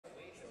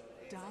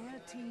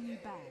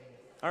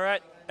All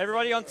right,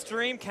 everybody on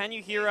stream, can you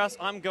hear us?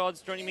 I'm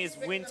Gods, joining me is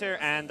Winter,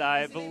 and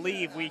I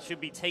believe we should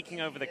be taking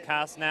over the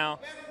cast now.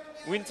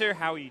 Winter,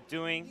 how are you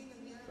doing?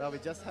 Well, we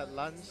just had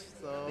lunch,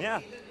 so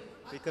yeah,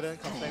 we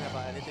couldn't complain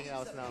about anything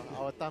else now.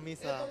 Our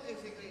tummies are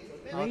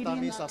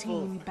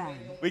full.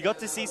 We got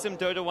to see some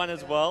Dota 1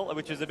 as well,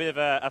 which was a bit of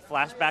a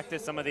flashback to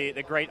some of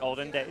the great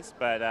olden days,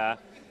 but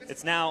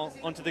it's now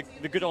onto the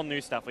good old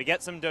new stuff. We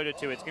get some Dota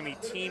 2. It's going to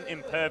be Team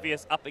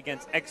Impervious up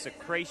against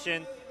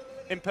Execration.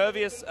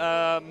 Impervious,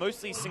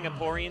 mostly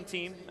Singaporean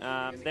team.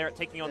 They're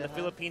taking on the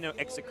Filipino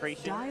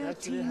Execration. They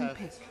actually have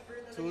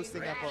two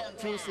Singaporeans,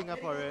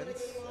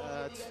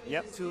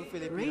 two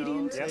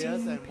Filipino players,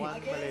 and one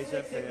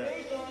Malaysian player.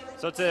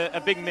 So it's a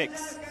big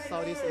mix.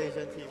 Southeast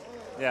Asian team.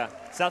 Yeah,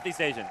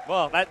 Southeast Asian.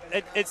 Well,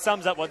 it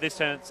sums up what this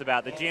tournament's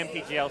about. The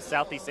GMPGL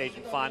Southeast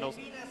Asian Finals,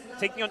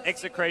 taking on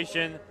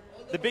Execration.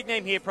 The big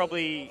name here,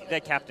 probably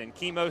their captain,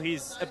 Kimo.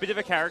 He's a bit of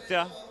a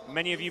character.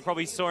 Many of you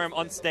probably saw him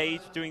on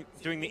stage doing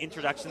the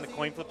introduction, the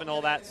coin flip and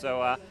all that.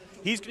 So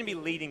he's going to be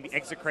leading the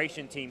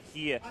Execration team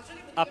here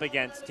up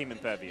against Team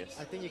Impervious.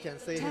 I think you can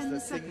say he's the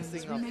Sing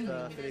Sing of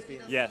the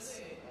Philippines. Yes.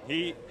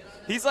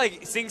 He's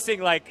like Sing Sing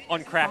like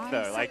on crack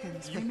though. Like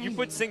you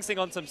put Sing Sing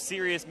on some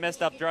serious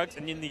messed up drugs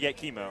and then you get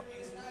Kimo.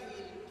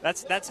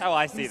 That's how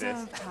I see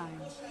this.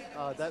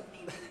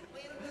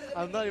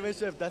 I'm not even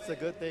sure if that's a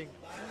good thing.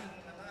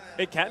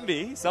 It can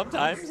be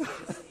sometimes.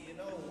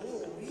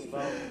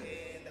 Well,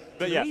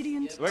 but yeah,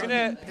 we're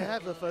gonna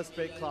have the first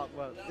break clock.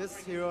 Well, this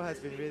hero has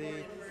been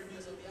really,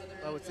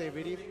 I would say,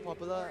 really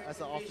popular as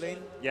an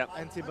offlane. Yeah.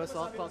 And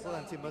Timbersaw, Clockwork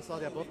and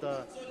Timbersaw, they're both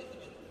the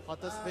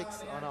hottest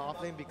picks on our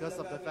offlane because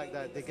of the fact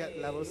that they get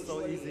levels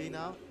so easy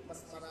now.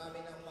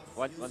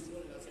 What?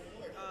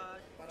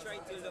 Try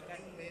to look at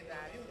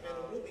that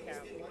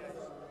camp.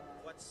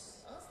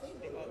 What's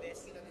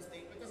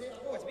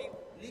being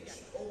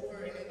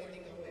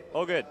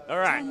all good. All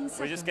right.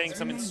 We're just getting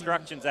some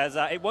instructions as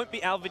it won't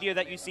be our video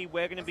that you see.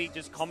 We're going to be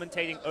just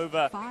commentating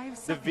over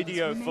the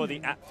video for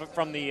the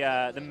from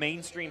the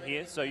mainstream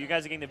here. So you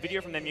guys are getting the video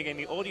from them. You're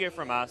getting the audio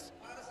from us.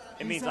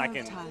 It means I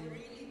can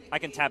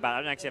tab out.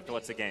 I don't actually have to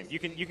watch the game. You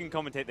can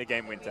commentate the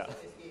game, Winter.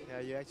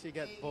 Yeah, you actually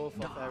get both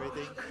of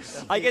everything.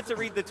 I get to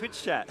read the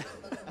Twitch chat.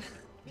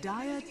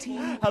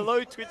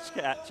 Hello, Twitch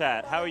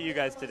chat. How are you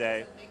guys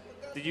today?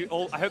 Did you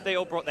all? I hope they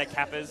all brought their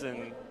Kappas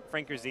and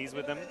Franker Z's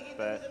with them.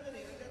 But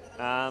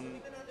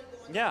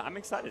yeah, I'm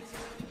excited.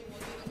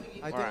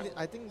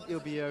 I think it'll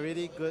be a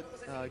really good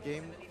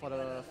game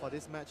for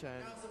this match,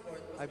 and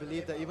I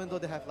believe that even though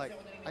they have like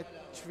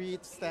 3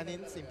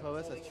 stand-ins,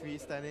 Impervious has 3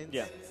 stand-ins.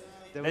 Yeah.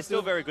 They're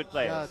still very good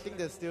players. Yeah, I think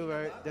they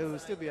will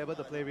still be able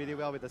to play really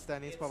well with the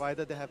stand-ins,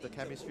 provided they have the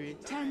chemistry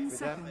with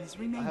them.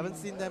 I haven't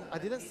seen them. I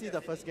didn't see the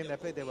first game they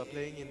played. They were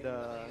playing in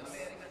the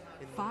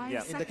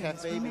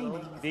cafe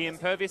below. The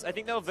Impervious, I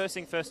think they were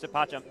versing First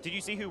Departure. Did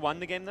you see who won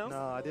the game though?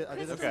 No, I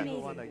didn't see who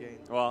won the game.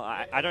 Well,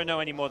 I don't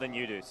know any more than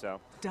you do, so.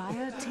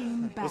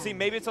 We'll see.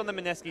 Maybe it's on the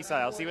Mineski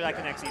side. I'll see what I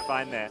can actually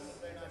find there.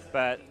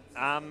 But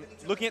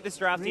looking at this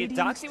draft here,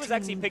 Darkseid was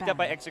actually picked up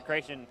by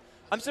Execration.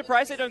 I'm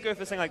surprised they don't go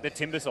for something like the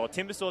Timbersaw.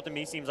 Timbersaw to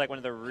me seems like one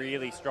of the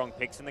really strong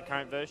picks in the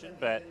current version,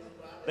 but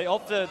they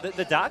opt the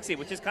Darkseid,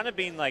 which has kind of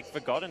been like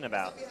forgotten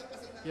about.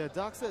 Yeah,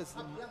 Darkseid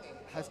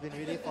has been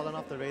really fallen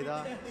off the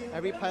radar.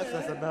 Every patch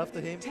has a nerf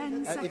to him.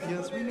 If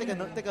you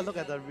take a look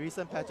at the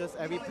recent patches,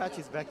 every patch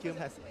his vacuum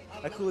has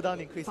a cooldown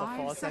increase of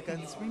 4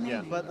 seconds.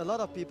 Yeah. But a lot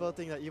of people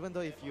think that even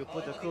though if you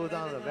put the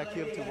cooldown of the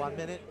vacuum to 1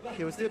 minute,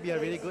 he will still be a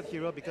really good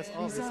hero because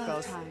all of his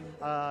spells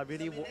are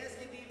really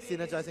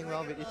synergizing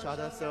well with each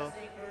other. So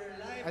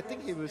I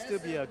think he will still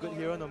be a good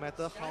hero no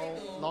matter how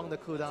long the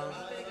cooldown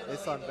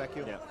is on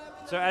vacuum. Yeah.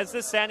 So as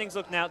the standings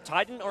look now,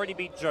 Titan already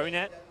beat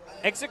Jonet.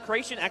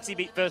 Execration actually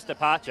beat First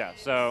Departure.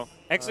 So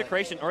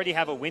Execration already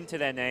have a win to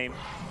their name.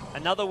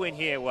 Another win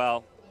here,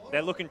 well,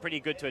 they're looking pretty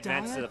good to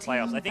advance to the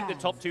playoffs. I think the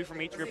top 2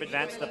 from each group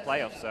advance to the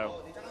playoffs,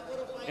 so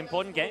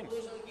important game.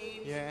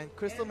 Yeah, and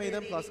Crystal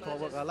Maiden plus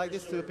Clockwork. I like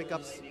these 2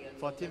 pickups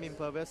for Team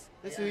Impervious.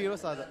 These 2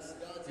 heroes are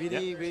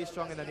really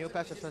strong in the new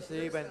patch,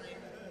 especially when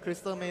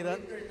Crystal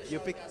Maiden, you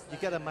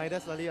get a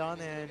Midas early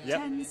on and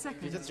you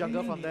just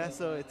jungle from there,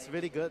 so it's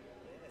really good.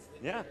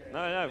 Yeah,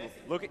 no.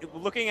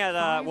 Looking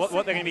at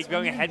what they're going to be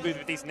going ahead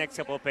with these next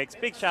couple of picks.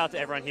 Big shout out to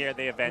everyone here at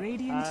the event.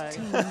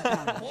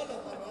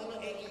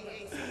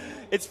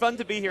 It's fun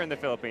to be here in the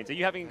Philippines. Are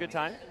you having a good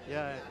time?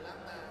 Yeah,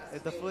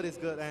 the food is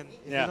good, and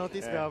if you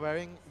notice,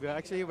 we are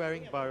actually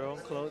wearing barong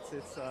clothes.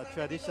 It's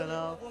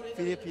traditional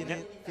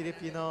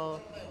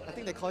Filipino. I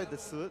think they call it the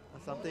suit or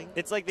something.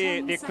 It's like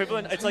the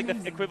equivalent. It's like the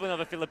equivalent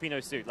of a Filipino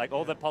suit. Like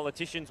all the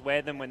politicians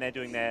wear them when they're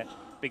doing their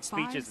big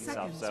speeches and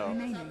stuff. So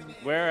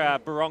we're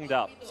baronged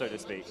up, so to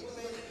speak.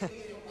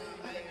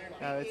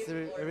 It's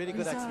a really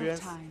good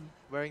experience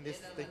wearing this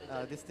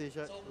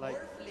T-shirt. Like,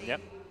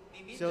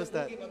 shows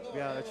that we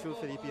are a true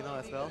Filipino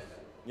as well.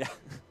 Yeah.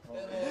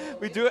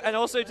 We do it, and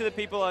also to the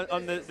people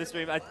on the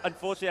stream.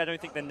 Unfortunately, I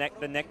don't think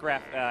the neck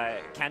wrap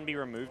can be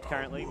removed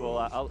currently. Well,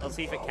 I'll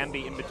see if it can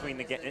be in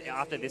between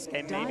after this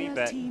game maybe.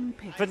 But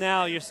for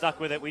now, you're stuck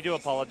with it. We do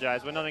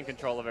apologize. We're not in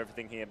control of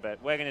everything here,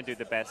 but we're going to do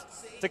the best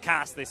to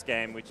cast this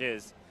game, which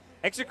is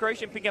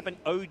Execration picking up an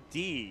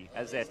OD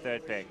as their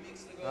third pick.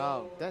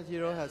 Wow, that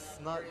hero has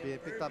not been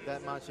picked up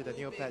that much in the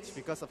new patch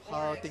because of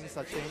how things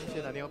are changed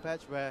in the new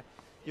patch, where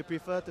you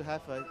prefer to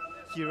have a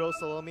hero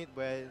solo mid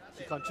where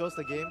he controls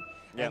the game,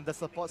 and the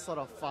support sort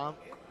of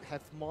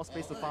have more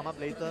space to farm up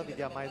later with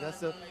their miners.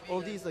 So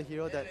OD is a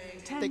hero that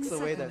takes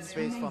away that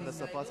space from the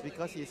supports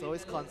because he's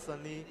always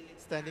constantly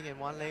standing in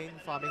one lane,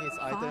 farming his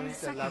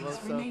items and levels.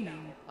 So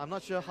I'm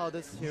not sure how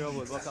this hero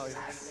would work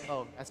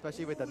out,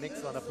 especially with the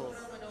Nyx on the pull.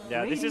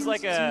 Yeah, this is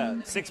like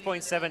a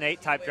 6.78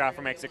 type draft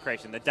from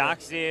Execration. The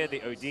Darkseer,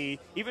 the OD,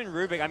 even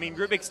Rubik. I mean,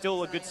 Rubik's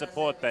still a good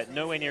support, but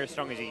nowhere near as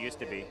strong as he used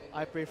to be.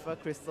 I prefer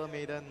Crystal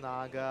Maiden,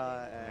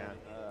 Naga,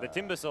 and the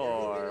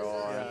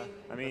Timbersaw.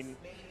 I mean,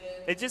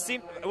 it just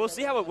seems. We'll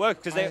see how it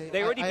works because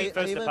they already beat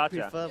First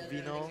Departure. I prefer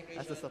Vino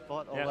as a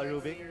support over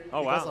Rubik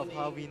because of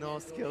how Vino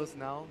skills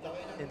now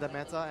in the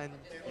meta, and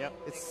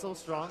it's so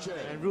strong.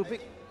 And Rubik,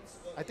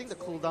 I think the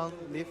cooldown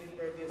lift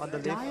on the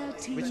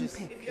lift, which is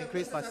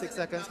increased by 6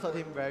 seconds, hurt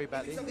him very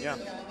badly. Yeah,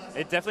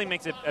 it definitely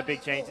makes a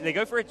big change. They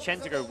go for a Chen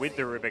to go with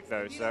the Rubik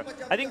though, so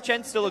I think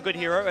Chen's still a good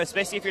hero,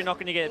 especially if you're not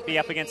going to be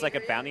up against like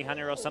a bounty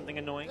hunter or something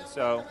annoying.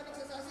 So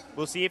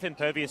we'll see if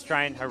Impervious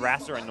try and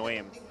harass or annoy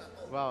him.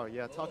 Wow,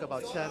 yeah, talk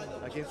about Chen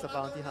against a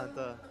bounty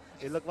hunter.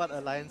 Hey, look what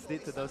Alliance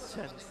did to those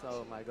Chens.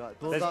 Oh my god.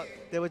 Bulldog,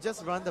 they would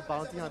just run the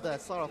bounty hunter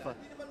as sort of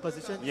a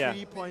position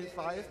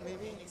 3.5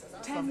 maybe?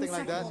 Something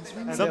like that.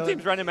 And some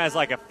teams run him as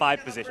like a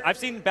 5 position. I've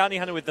seen bounty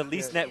hunter with the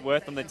least net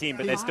worth on the team,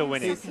 but they're still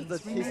winning.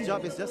 His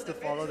job is just to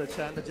follow the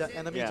Chen, the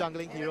enemy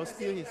jungling hero,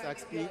 steal his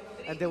XP,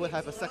 and they will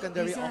have a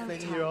secondary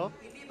offlane hero.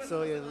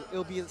 So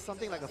it'll be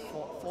something like a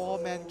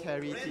four-man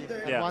carry team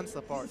and one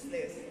support.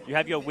 You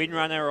have your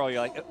Windrunner, or you're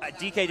like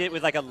DK did it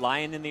with like a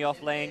Lion in the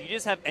off lane. You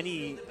just have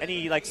any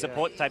like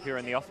support type hero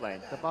in the off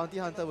lane. The bounty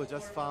hunter will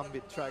just farm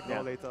with track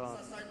later on.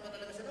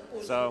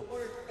 So,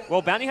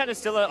 well, bounty hunter is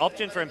still an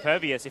option for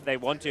Impervious if they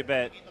want to,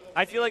 but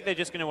I feel like they're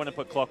just going to want to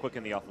put Clockwork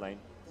in the off lane.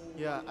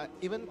 Yeah,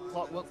 even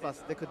Clockwork plus,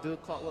 they could do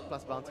Clockwork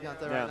plus Bounty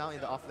Hunter right now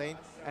in the off lane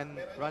and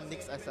run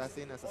Nyx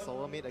Assassin as a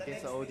solo mid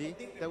against the OD.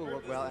 That would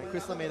work well. And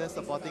Crystal Maiden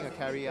supporting a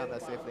carry on the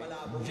safe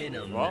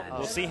lane. Well,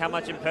 we'll see how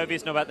much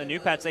Impervious know about the new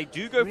patch. They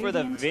do go for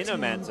the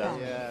Venomancer.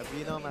 Yeah,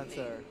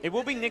 Venomancer. It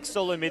will be Nyx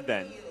solo mid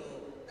then.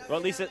 Well,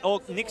 at least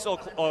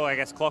Nyx or I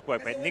guess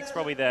Clockwork, but Nyx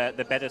probably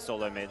the better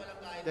solo mid.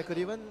 They could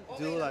even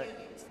do like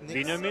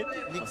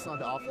Nyx on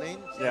the off lane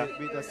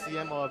with a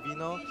CM or a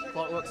Vino,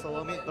 Clockwork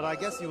solo mid. But I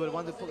guess you would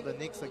want to put the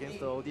Nyx against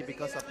the OD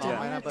because of how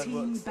mana burn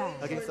works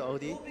against the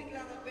OD.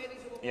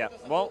 Yeah,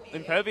 well,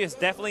 Impervious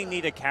definitely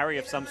need a carry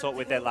of some sort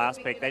with their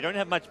last pick. They don't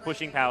have much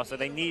pushing power, so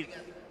they need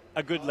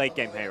a good late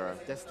game hero.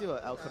 There's still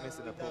an Alchemist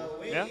in the pool.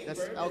 Yeah?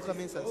 There's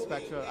Alchemist and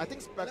Spectra. I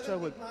think Spectra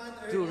would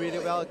do really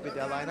well with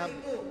their lineup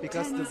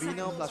because the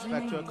Vino plus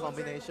Spectra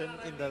combination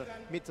in the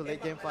mid to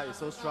late game fight is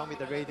so strong with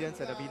the Radiance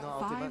and the Vino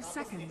ultimate.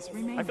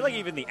 I feel like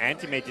even the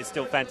Anti-Mage is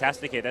still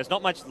fantastic here. There's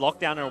not much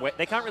lockdown or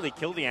they can't really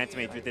kill the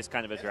Anti-Mage with this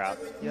kind of a drought.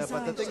 Yeah,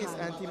 but the thing is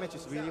Anti-Mage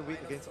is really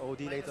weak against OD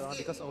later on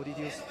because OD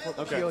deals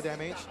pure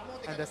damage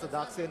and there's a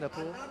Darkseer in the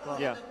pool.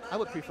 Well, I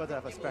would prefer to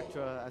have a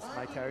Spectra as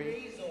my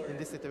carry in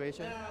this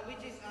situation.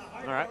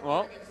 All right,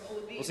 well,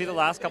 we'll see the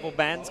last couple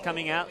bans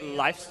coming out.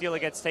 Lifestealer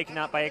gets taken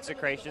out by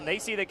Execration. They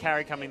see the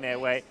carry coming their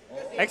way.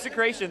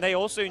 Execration, they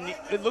also need,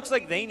 it looks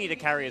like they need a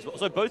carry as well.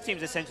 So both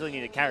teams essentially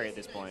need a carry at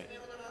this point.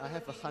 I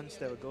have a hunch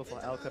they would go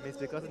for Alchemist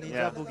because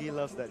Ninja Boogie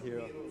loves that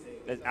hero.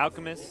 There's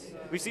Alchemist.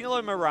 We've seen a lot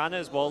of Mirana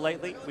as well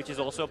lately, which is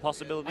also a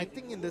possibility. I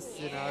think in this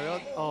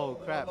scenario, oh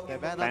crap, they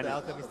banned out the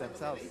Alchemist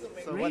themselves.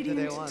 So what do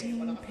they want?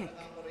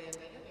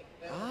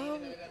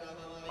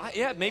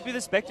 Yeah, maybe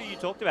the Spectre you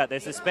talked about.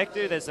 There's a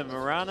Spectre, there's a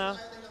Mirana.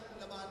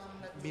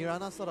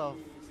 Mirana sort of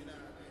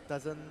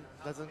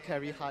doesn't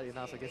carry hard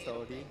enough against the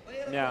OD.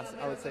 Yeah,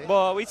 I would say.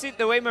 Well, we see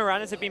the way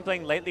Miranas have been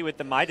playing lately with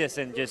the Midas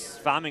and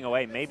just farming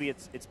away. Maybe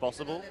it's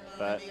possible,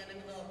 but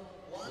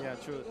yeah,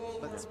 true.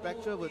 But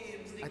Spectre would,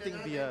 I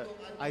think, be an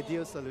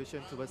ideal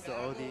solution towards the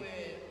OD,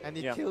 and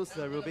it kills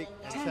the Rubik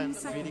and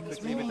Chen really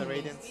quickly with the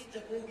Radiance.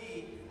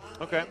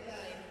 Okay.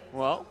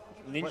 Well,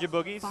 Ninja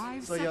Boogies.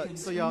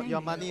 So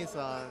your money is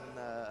on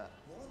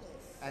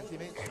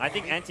Anti-Mage? I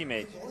think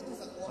Anti-Mage.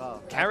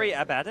 Wow. Carry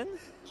Abaddon?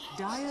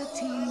 Dire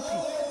team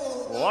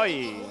pick.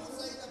 Boy,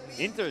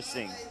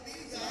 interesting.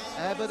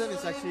 Abaddon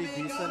is actually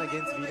decent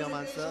against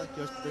Venomancer.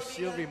 The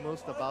shield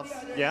removes the buffs.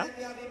 Yeah?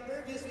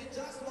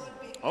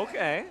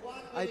 Okay.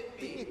 I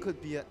think it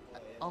could be an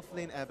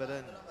off-lane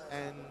Abaddon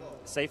and...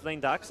 Safe lane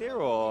Darkseer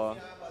or...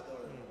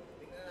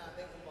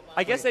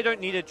 I guess they don't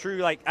need a true,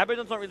 like,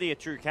 Abaddon's not really a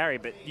true carry,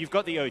 but you've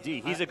got the OD.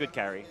 He's a good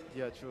carry.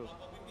 Yeah, true.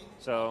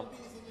 So,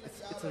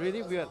 it's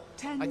really weird.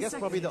 10 I guess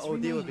probably the OD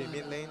seconds will be remaining.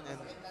 mid lane, and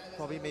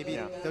probably maybe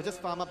Yeah. they'll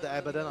just farm up the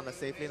Abaddon on the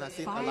safe lane. I've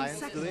seen 5 Alliance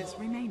do it, seconds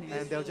remaining.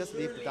 and they'll just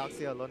leave the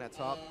Darkseer alone at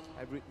top.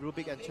 And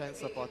Rubik and Chen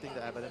supporting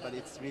the Abaddon, but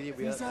it's really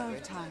weird. that way.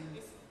 Reserve time.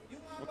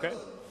 Okay.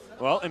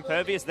 Well,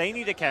 Impervious, they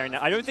need a carry now.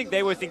 I don't think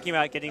they were thinking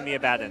about getting the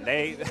Abaddon.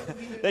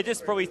 They're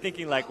just probably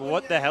thinking like,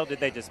 what the hell did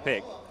they just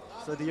pick?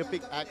 So do you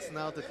pick Axe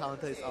now to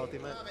counter his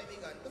ultimate?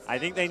 I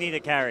think they need a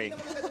carry.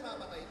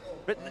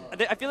 But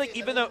I feel like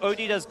even though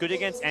OD does good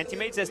against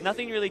anti-mates, there's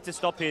nothing really to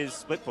stop his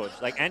split push.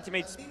 Like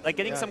anti-mates, like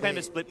getting Yeah, some kind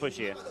of a split push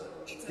here.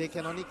 They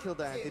can only kill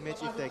the anti-mage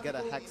if they get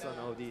a Hex on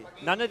OD.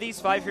 None of these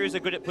 5 heroes are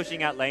good at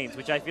pushing out lanes,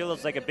 which I feel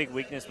is like a big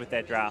weakness with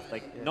their draft.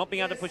 Like not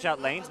being able to push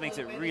out lanes makes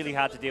it really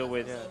hard to deal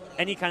with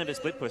any kind of a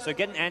split push. So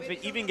get an anti-mage,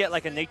 even get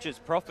like a Nature's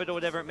Prophet or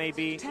whatever it may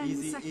be. 10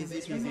 Easy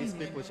seconds split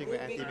remaining. pushing with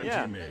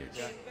anti-mage.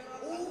 Yeah.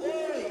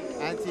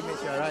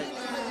 Anti-mage, you're right.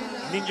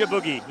 Ninja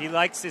Boogie, he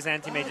likes his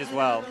anti-mage as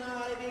well.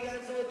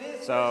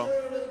 So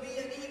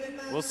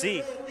we'll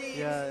see.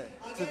 Yeah,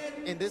 so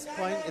in this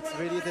point, it's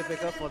really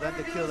difficult for them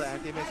to kill the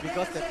anti-mage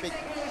because they picked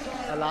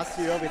a last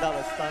hero without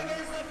a stun.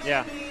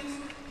 Yeah.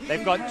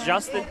 They've got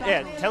just the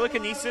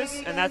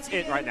telekinesis, and that's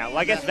it right now. Well,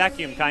 I guess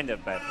vacuum, kind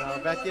of, but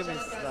Vacuum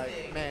is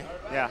like, meh.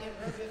 yeah.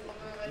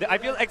 I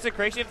feel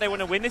Execration, if they want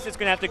to win this, it's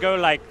going to have to go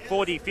like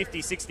 40,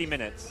 50, 60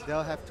 minutes.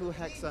 They'll have 2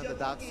 Hex on the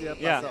Darkseer plus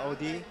Yeah. the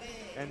OD,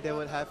 and they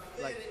would have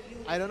like,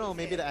 I don't know,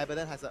 maybe the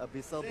Abaddon has an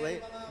Abyssal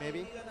Blade,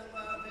 maybe?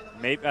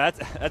 Maybe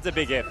that's a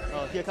big if.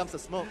 Oh, here comes the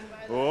smoke.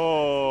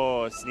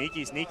 Oh,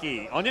 sneaky,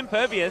 sneaky. On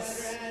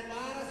Impervious,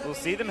 we'll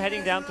see them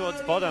heading down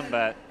towards bottom,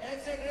 but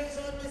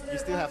You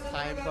still have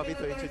time probably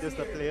to introduce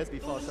the players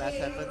before Clash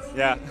happens.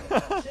 yeah.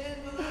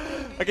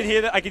 I can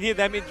hear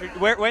them.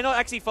 We're not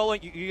actually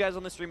following. You guys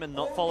on the stream are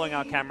not following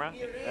our camera,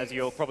 as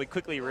you'll probably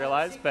quickly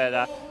realize.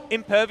 But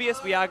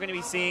Impervious, we are going to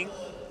be seeing.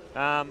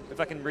 If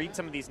I can read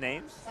some of these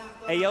names,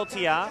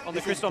 ALTR on the This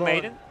is Crystal Bone.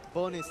 Maiden.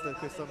 Bone is the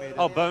Crystal Maiden.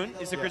 Oh, Bone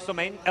is the Yeah. Crystal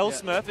Maiden. El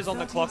Smurf is on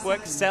the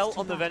Clockwork. Cell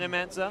on the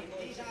Venomancer.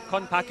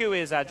 Konpaku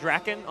is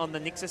Draken on the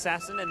Nyx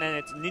Assassin, and then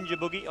it's Ninja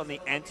Boogie on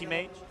the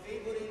Anti-Mage.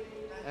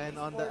 And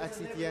on the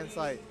XCTN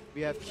side,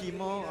 we have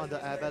Chemo on the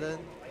Abaddon,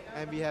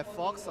 and we have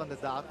Fox on the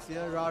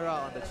Darkseer, Rara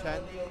on the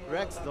Chen,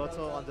 Rex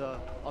Dotto on the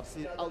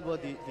Outward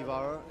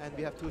Devourer, and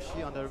we have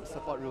Tushi on the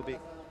support Rubik.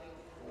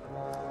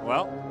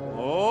 Well,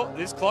 oh,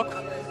 this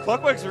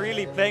Clockwork's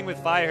really playing with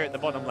fire here at the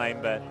bottom lane,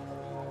 but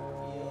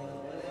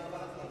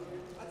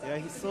Yeah,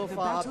 he's so The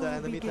far up the battle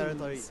enemy begins.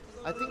 territory.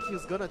 I think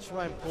he's gonna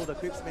try and pull the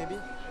creeps maybe.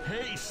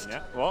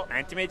 yeah. Well,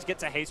 Anti-Mage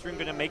gets a haste room,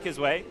 going to make his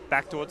way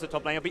back towards the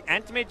top lane. It'll be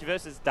Anti-Mage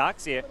versus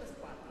Darkseer.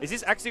 Is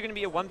this actually going to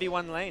be a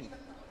 1v1 lane?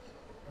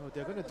 Oh,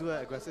 they're gonna do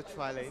an aggressive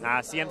tri-lane.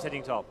 Nah, CM's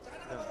heading top.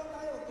 Yeah.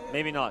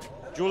 Maybe not.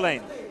 Dual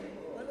lane.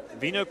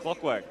 Vino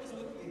Clockwork.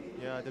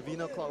 Yeah, the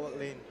Vino Clockwork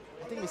lane.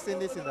 I think we've seen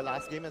this in the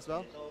last game as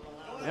well.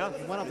 Yeah.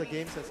 In one of the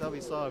games as well, we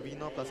saw a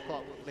Vino plus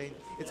Clockwork lane.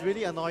 It's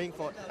really annoying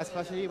for,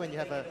 especially when you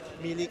have a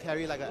melee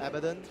carry like an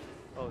Abaddon.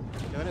 Oh,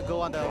 you're gonna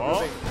go on the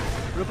Oh.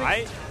 Rubik.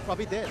 Rubik's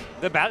probably dead.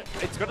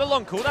 It's got a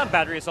long cooldown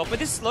battery assault, but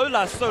this slow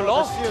lasts so Oh,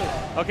 long. the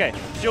shield. Okay,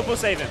 shield will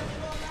save him.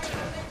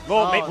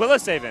 Well, Oh. Will it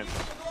save him?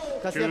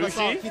 Does he have a Tushi?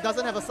 salve? He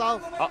doesn't have a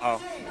salve.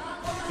 Uh-oh.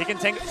 He can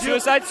tank.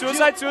 Suicide,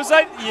 suicide,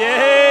 suicide.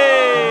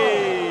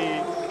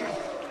 Yay!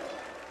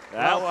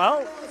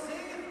 Well,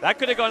 that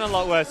could have gone a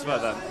lot worse for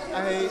them.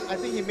 I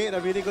think he made a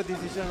really good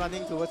decision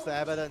running towards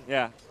the Abaddon.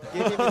 Yeah.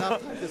 Gave him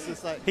enough time to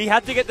suicide. He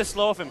had to get the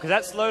slow off him because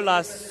that slow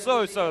lasts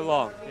so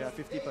long. Yeah,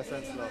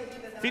 50% slow.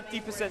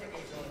 50%.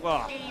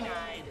 Wow.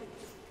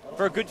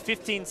 For a good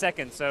 15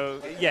 seconds.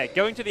 So, yeah,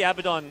 going to the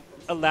Abaddon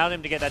allowed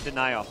him to get that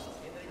deny off.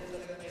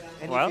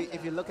 And Well.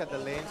 if you look at the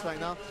lanes right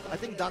now, I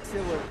think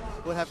Darkseer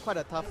will have quite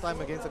a tough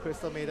time against the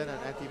Crystal Maiden and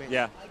Anti-Mage.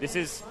 Yeah, this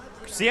is...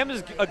 CM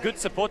is a good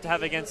support to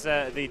have against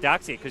the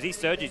Darkseer because he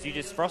surges, you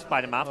just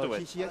frostbite him Oh,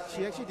 afterwards. she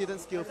actually didn't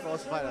skill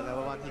Frostbite at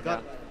level 1.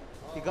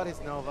 He got his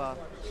Nova.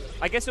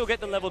 I guess he'll get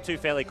the level 2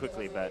 fairly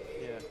quickly, but...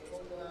 Yeah.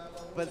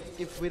 But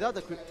if without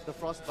the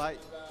Frostbite,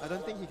 I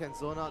don't think he can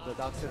zone out the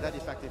Darkseer that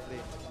effectively.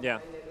 Yeah.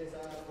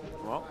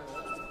 Well,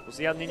 we'll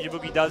see how Ninja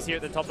Boogie does here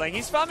at the top lane.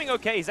 He's farming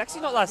okay. He's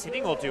actually not last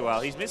hitting all too well.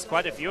 He's missed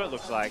quite a few, it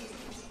looks like.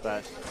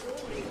 But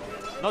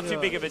not too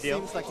big of a deal.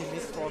 Seems like he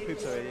missed 4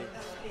 creeps already.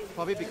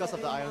 Probably because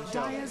of the Iron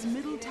Shell. Dire's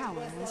middle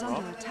tower is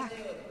under attack.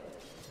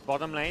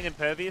 Bottom lane,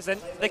 Impervious. And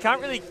they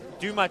can't really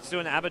do much to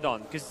an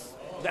Abaddon because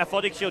the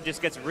Aphotic Shield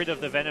just gets rid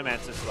of the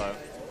Venomancer slow.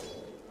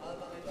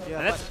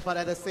 Yeah, but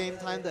at the same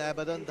time, the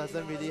Abaddon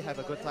doesn't really have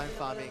a good time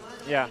farming.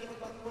 Yeah.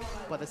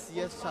 But the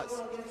CS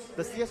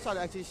chart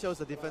actually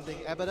shows a different thing.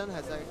 Abaddon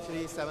has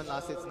actually 7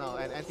 last hits now,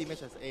 and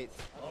Anti-Mage has 8.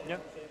 Yeah.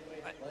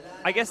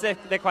 I guess they're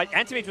quite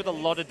Anti-Mage with a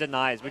lot of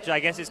denies, which I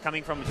guess is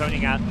coming from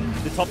zoning out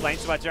the top lane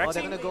swipe. Oh, they're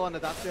Actually, going to go on the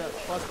Darkseer.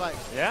 Frostbite.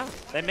 yeah,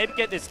 they maybe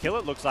get this kill,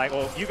 it looks like.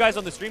 Or you guys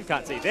on the stream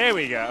can't see. There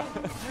we go.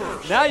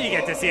 Now you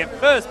get to see it.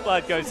 First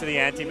blood goes to the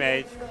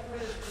Anti-Mage.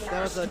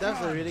 That was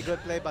a really good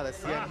play by the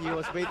CM. He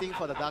was waiting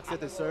for the Darkseer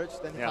to surge,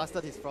 then he Yeah.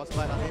 casted his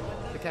Frostbite on him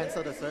to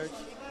cancel the surge.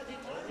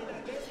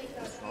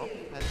 Oh.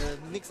 And the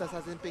Nyx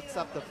Assassin picks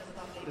up the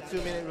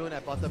 2-minute rune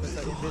at bottom in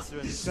this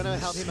rune, it's going to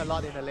help him a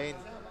lot in the lane.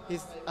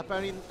 He's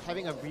apparently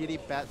having a really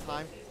bad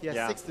time. He has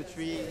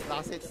 6-3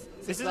 last hits.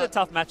 This is a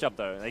tough matchup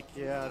though. Like,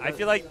 yeah, I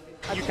feel like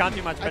you can't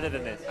do much better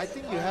than this. I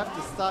think you have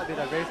to start with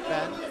a Wraith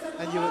Band,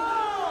 and you would...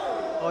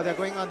 Oh, they're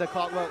going on the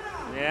clockwork.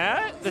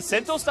 Yeah, the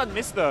Centaur stun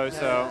missed though,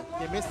 so...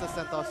 He missed the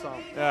Centaur storm.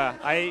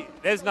 Yeah,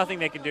 there's nothing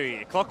they can do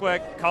here.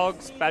 Clockwork,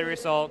 Cogs, Battery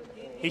Assault.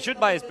 He should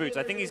buy his boots.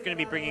 I think he's going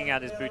to be bringing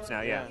out his boots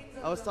now, yeah.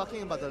 I was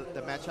talking about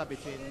the matchup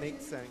between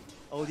Nyx and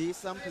OD.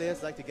 Some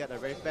players like to get a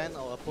Wraith Band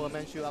or a Poor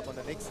Man Shield up on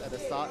the Nyx at the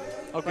start.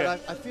 Okay. But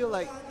I feel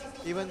like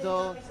even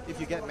though if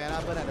you get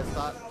Mana Burn at the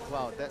start,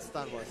 wow, that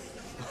stun was...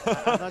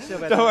 I'm not sure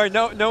whether... Don't worry,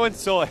 no one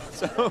saw it,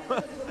 so...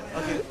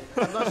 Okay,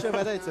 I'm not sure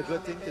whether it's a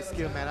good thing to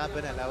skill Mana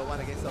Burn at level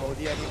 1 against the OD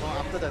anymore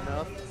after the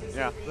nerf.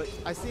 Yeah. But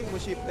I see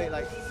Mushi play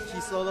like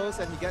he solos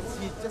and he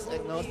just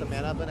ignores the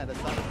Mana Burn at the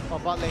start. Or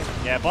bot lane.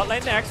 Yeah, bot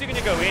lane they're actually going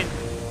to go in.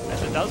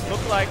 As it does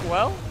look like,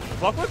 well,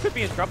 Clockwork could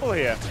be in trouble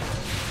here.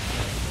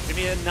 Give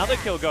me another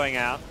kill going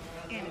out.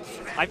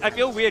 I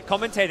feel weird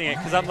commentating it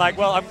because I'm like,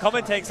 well, I'm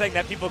commentating something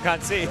that people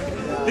can't see.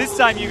 This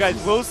time you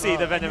guys will see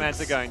the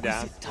Venomancer going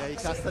down. Yeah, he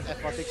casted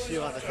Aquatic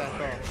Shield on the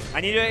Centaur.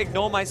 I need to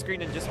ignore my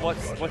screen and just watch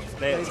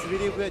there. It's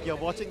really weird. You're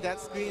watching that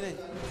screen and...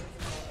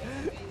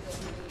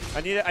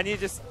 I need to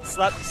just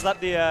slap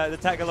the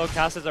Tagalog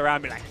casters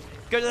around me like,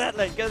 go to that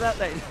lane, go to that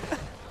lane.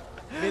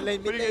 Mid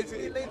lane.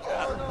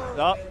 Oh,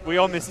 no. Oh, we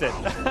all missed it.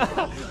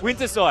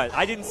 Winter saw it.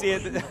 I didn't see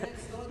it.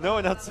 No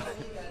one else saw it.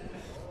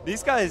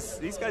 These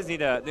guys need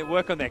to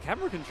work on their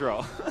camera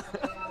control.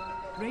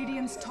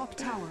 Radiant's top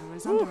tower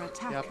is under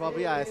attack. Yeah,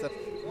 probably as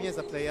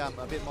a player, I'm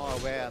a bit more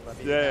aware of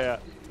the minimap.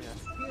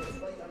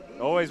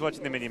 Yeah. Always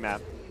watching the minimap.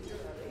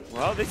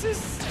 Well, this is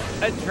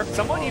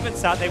someone even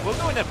start. They will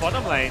go in their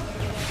bottom lane.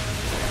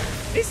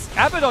 This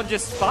Abaddon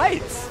just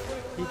fights.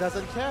 He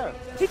doesn't care.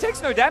 He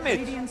takes no damage.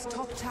 Radiant's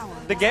top tower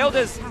the Gale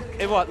does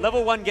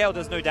level 1 Gale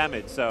does no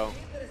damage, so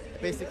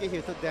basically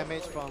he took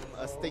damage from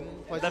a sting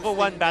level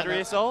 1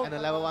 battery assault and a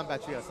level 1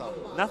 battery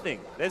assault. Nothing.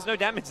 There's no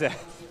damage there.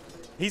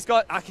 He's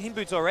got arcane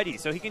boots already,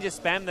 so he can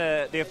just spam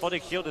the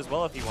Aphotic Shield as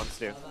well if he wants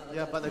to.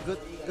 Yeah, but the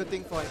good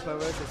thing for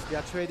Impervious is they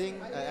are trading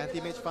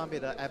anti-mage farm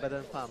with an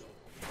Abaddon farm.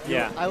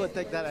 Yeah. I would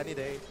take that any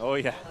day. Oh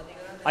yeah.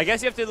 I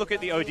guess you have to look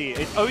at the OD.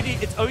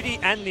 It's OD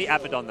and the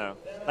Abaddon though.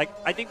 Like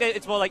I think that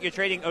it's more like you're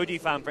trading OD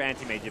farm for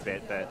anti-mage a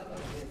bit, but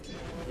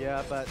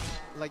yeah, but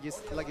like you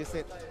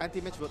said,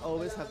 anti-mage would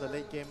always have the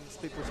late game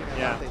speed pushing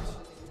advantage.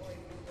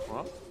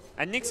 Well,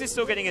 and Nyx is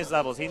still getting his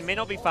levels. He may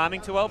not be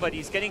farming too well, but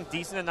he's getting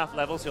decent enough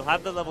levels. He'll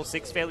have the level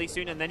 6 fairly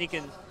soon, and then he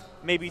can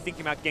maybe think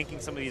about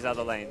ganking some of these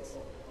other lanes.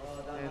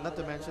 And not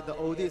to mention, the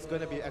OD is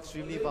going to be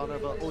extremely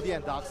vulnerable. OD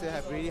and Darkseer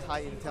have really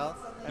high intel.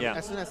 And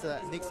as soon as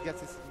Nyx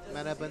gets his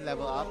mana burn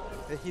level up,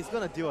 he's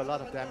going to do a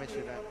lot of damage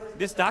to them.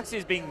 This Darkseer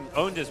is being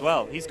owned as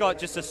well. He's got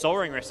just a Soul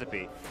Ring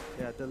recipe.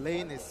 Yeah, the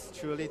lane is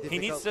truly difficult. He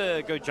needs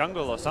to go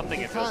jungle or something,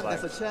 it feels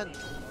like. There's a Chen.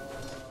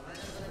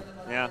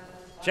 Yeah.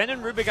 Chen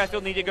and Rubik, I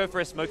feel, need to go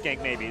for a smoke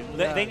gank maybe.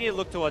 Yeah. They need to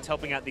look towards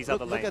helping out these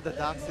other lanes. Look at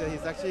the Darkseer.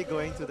 He's actually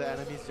going to the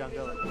enemy's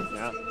jungle.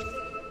 Yeah.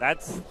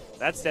 That's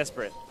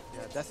desperate.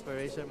 Yeah,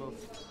 desperation move.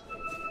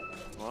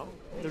 Well,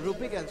 the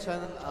Rubik and Chen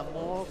are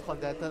more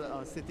contented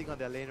on sitting on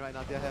their lane right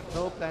now. They have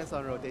no plans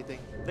on rotating.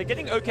 They're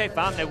getting okay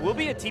farm. There will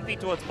be a TP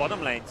towards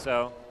bottom lane,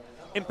 so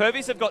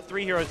Impervious have got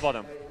 3 heroes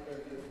bottom.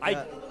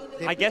 I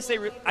guess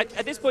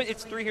at this point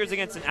it's 3 heroes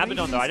against an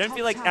Abaddon though. I don't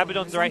feel like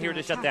Abaddon's the right hero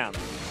to shut down.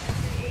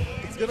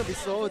 It's going to be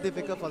so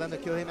difficult for them to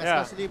kill him,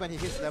 especially when he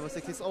hits level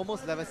 6. He's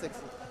almost level 6.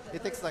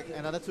 It takes like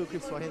another 2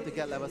 creeps for him to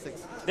get level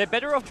 6. They're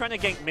better off trying to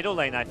gank middle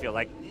lane, I feel.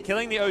 Like,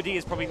 killing the OD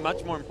is probably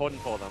much more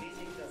important for them.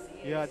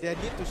 Yeah, they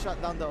need to shut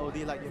down the OD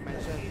like you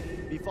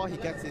mentioned before he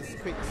gets his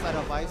quick side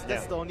of ice.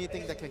 That's the only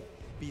thing that can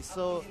be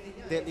so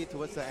deadly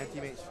towards the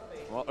anti-mage.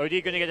 Well, OD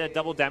going to get a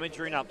double damage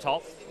rune up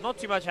top. Not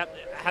too much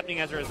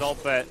happening as a result,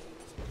 but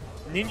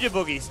Ninja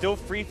Boogie still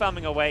free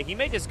farming away. He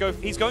may just go,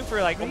 he's going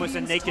for like almost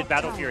a naked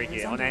Battle Fury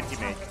here on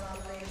anti-mage.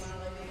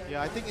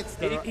 Yeah, I think it's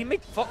the...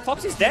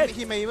 Fox is dead.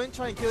 He may even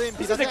try and kill him.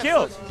 This is a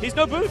kill. He's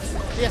no boots.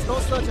 He has no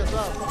search as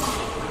well.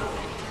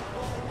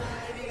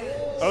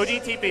 OD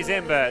TP's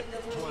in, but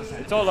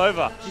it's all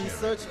over. He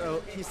searched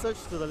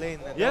to the lane.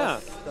 And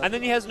and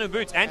then he has no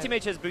boots.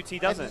 Anti-mage has boots, he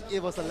doesn't.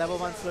 It was a level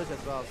 1 surge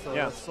as well, so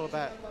it was so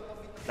bad.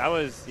 That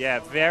was,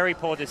 very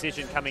poor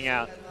decision coming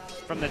out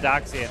from the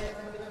Darkseer.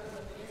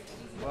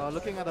 Well,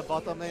 looking at the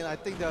bottom lane, I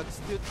think they're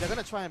going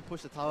to try and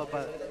push the tower,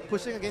 but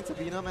pushing against a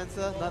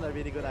Venomancer, not a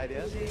really good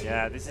idea.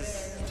 Yeah, this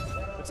is...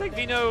 Looks like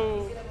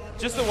Veno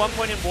just the 1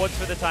 point in wards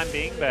for the time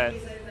being, but...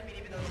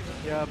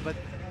 Yeah, but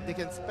they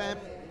can spam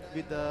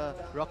with the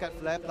Rocket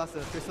Flare plus the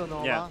Crystal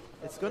Nova. Yeah.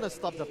 It's going to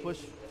stop the push.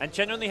 And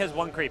Chen only has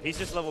 1 creep. He's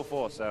just level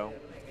 4, so...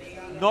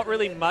 Not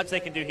really much they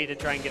can do here to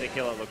try and get a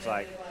kill, it looks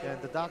like. Yeah,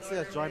 and the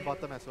Darkseer has joined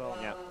bottom as well.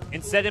 Yeah.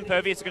 Instead,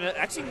 Impervious is going to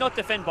actually not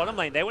defend bottom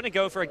lane. They want to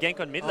go for a gank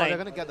on mid lane. They're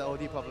going to get the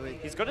OD probably.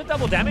 He's got a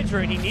double damage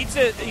rune. He needs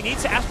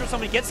to Astral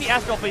Summon. He gets the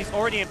Astral, but he's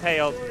already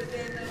impaled.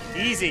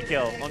 Easy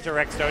kill onto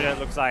Rex Dodo, it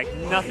looks like.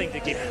 Nothing to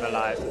keep him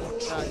alive.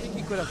 I think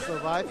he could have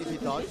survived if he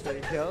dodged the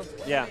kill.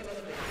 Yeah.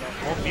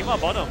 Well, meanwhile,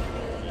 bottom.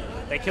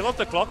 They kill off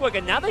the Clockwork,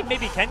 and now they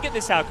maybe can get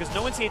this out because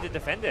no one's here to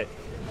defend it.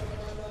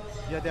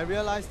 Yeah, they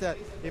realized that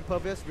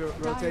Impervious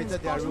rotated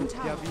their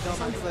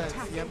Venomancer and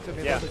CM to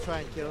be able to try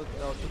and kill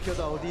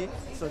the OD.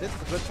 So this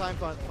is a good time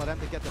for them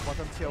to get the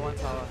bottom tier 1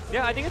 tower.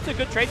 Yeah, I think it's a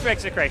good trade for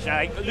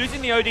Execration.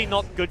 Losing the OD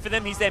not good for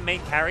them. He's their main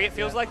carry, it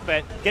feels like,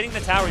 but getting the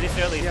tower this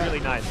early is really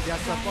nice. Their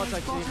support's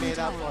actually made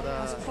up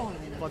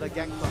for the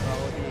gank from the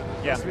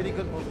OD. Yeah. It's really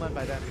good movement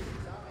by them.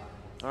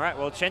 All right,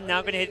 well, Chen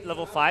now going to hit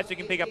level 5, so he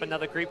can pick up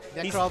another creep.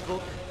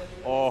 Necrobook.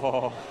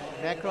 Oh.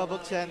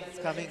 Necrobook Chen is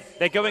coming.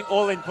 They're going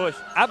all in push.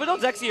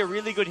 Abaddon's actually a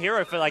really good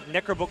hero for like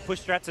Necrobook push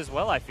strats as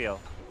well, I feel.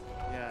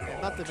 Yeah,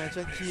 and not to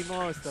mention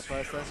Kimo is the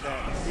person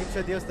that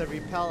introduced the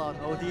repel on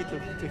OD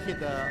to hit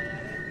the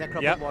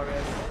Necrobook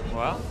warriors.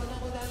 Well.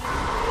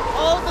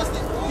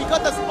 Oh, he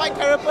got the spike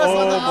carapace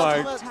on the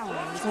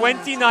ultimate.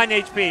 29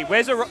 HP.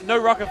 Where's no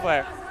rocket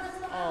flare?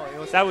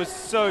 Oh, that was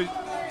so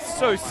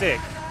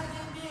sick.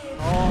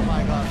 Oh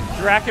my god.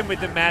 Draken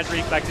with the mad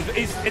reflex.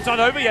 It's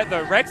not over yet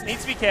though. Rex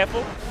needs to be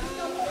careful.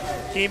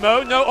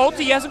 Chemo, no ult,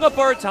 he hasn't got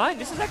borrowed time.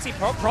 This is actually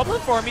a problem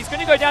for him. He's going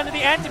to go down to the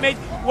anti-mage.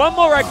 One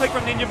more right click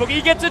from Ninja Boogie.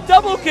 He gets a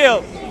double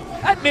kill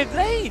at mid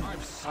lane.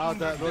 Oh,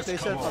 the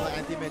rotation from the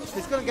anti-mage.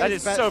 He's going to get that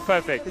is so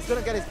perfect. He's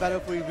going to get his battle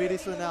free really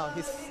soon now.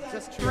 He's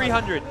just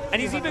 300.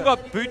 And he's even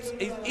got boots.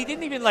 He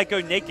didn't even like go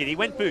naked. He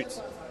went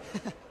boots.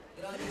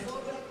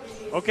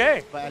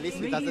 Okay. But at least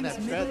he doesn't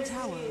have treads.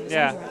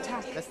 Yeah.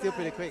 That's still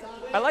pretty quick.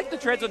 I like the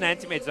treads on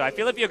anti-mage though. I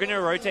feel if you're going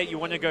to rotate, you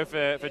want to go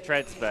for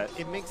treads, but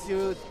it makes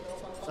you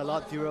a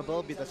lot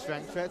durable with the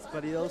strength treads,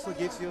 but it also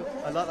gives you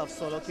a lot of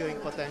solo killing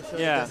potential if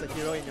there's a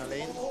hero in your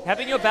lane.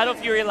 Having your Battle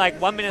Fury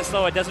like 1 minute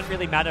slower doesn't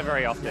really matter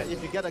very often. Yeah,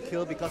 if you get a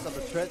kill because of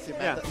the treads,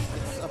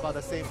 it's about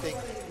the same thing.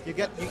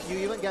 You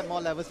even get more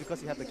levels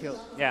because you have the kill.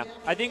 Yeah,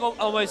 I think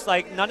almost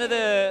like none of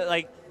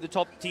the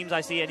top teams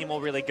I see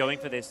anymore really going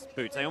for this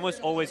boots. They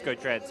almost always go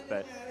treads,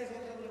 but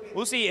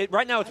we'll see.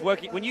 Right now it's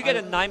working. When you get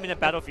a 9-minute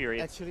Battle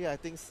Fury, actually I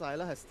think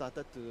Sylar has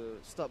started to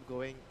stop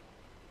going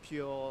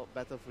pure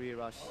battle free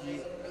rush. He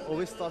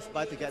always stops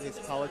by to get his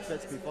power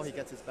treads before he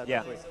gets his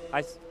battle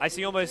free. I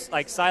see almost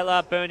like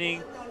Sylar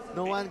burning.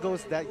 No one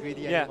goes that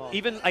greedy anymore.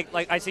 Even like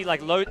I see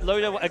like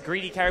Loda, a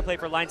greedy carry play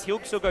for Alliance. He'll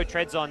still go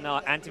treads on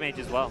anti-mage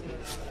as well.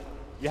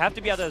 You have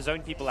to be able to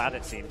zone people out,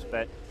 it seems.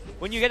 But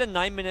when you get a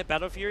 9-minute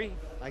Battle Fury,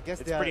 I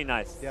guess it's pretty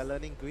nice. They are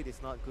learning greed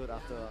is not good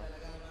after.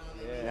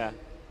 Yeah.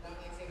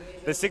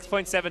 The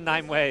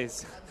 6.79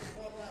 ways.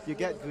 You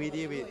get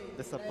greedy with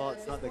the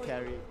supports, not the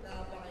carry.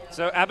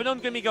 So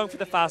Abaddon's going to be going for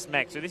the fast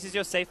mech. So this is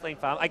your safe lane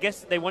farm. I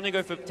guess they want to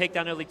go for take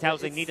down early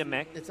towers. They need a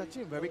mech. It's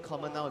actually very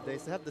common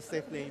nowadays to have the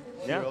safe lane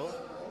hero.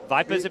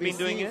 Vipers have been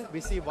doing it.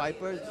 We see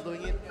Vipers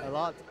doing it a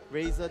lot.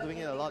 Razor doing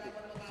it a lot. It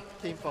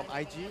came from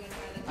IG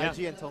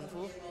and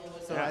Tongfu.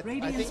 So I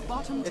think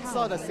it's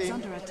sort of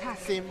the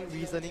same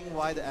reasoning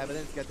why the Abaddon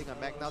is getting a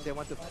mech now. They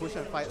want to push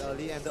and fight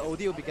early, and the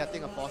OD will be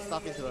getting a force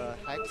staff into a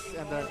hex,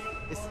 and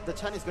the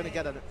Chen is going to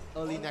get an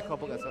early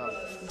Necrobook as well.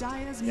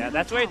 Yeah,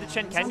 that's where the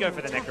Chen can go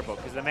for the Necrobook,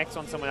 because the mech's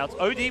on someone else.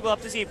 OD, we'll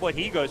have to see what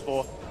he goes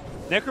for.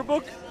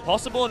 Necrobook,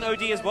 possible in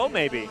OD as well,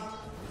 maybe.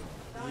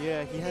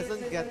 Yeah, he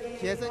hasn't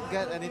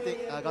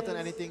gotten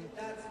anything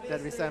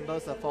that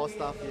resembles a force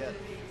staff yet.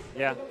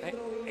 Yeah,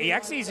 he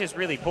actually is just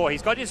really poor.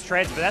 He's got his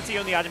treads, but that's the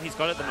only item he's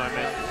got at the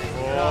moment.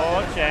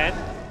 Oh, Chen.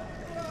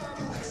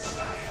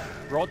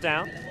 Brought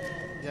down.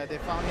 Yeah, they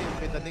found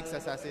him with the Nyx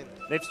Assassin.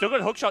 They've still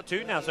got hookshot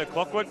too now, so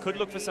Clockwork could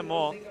look for some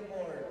more.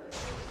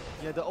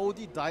 Yeah, the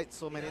OD died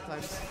so many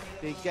times.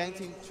 They ganked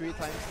him 3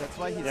 times. That's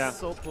why he's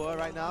so poor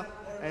right now.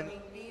 And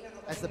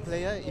as a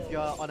player, if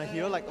you're on a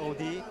hero like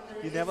OD,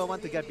 you never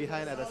want to get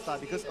behind at the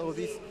start because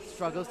OD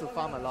struggles to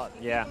farm a lot.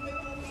 Yeah.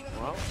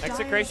 Well,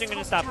 Execration going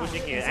to start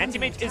pushing here.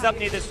 Anti-Mage is up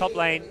near this top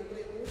lane.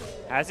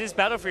 Has his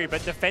Battle Fury,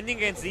 but defending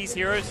against these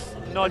heroes,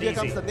 not easy. Here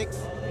comes the Nyx.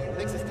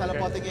 Nyx is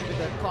teleporting in with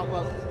the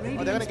Clockwork. Oh,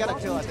 they're going to get a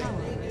kill, I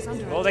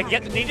think. Well, they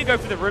need to go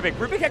for the Rubik.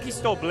 Rubik actually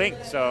stole Blink,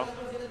 so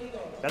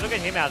that'll get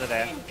him out of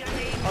there.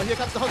 Oh, here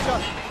comes the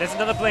hookshot. There's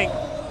another Blink.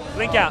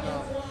 Blink out.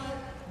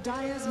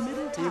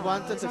 He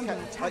wanted to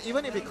catch,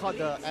 even if he caught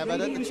the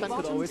Abaddon, the Chen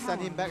could always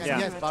send him back, and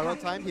he has borrow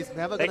time. He's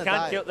never going to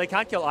die. They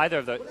can't kill either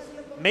of those.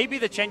 Maybe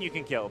the Chen you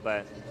can kill,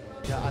 but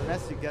yeah,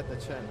 unless you get the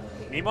Chen.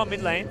 Nemo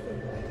mid lane.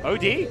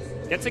 OD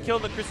gets to kill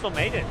the Crystal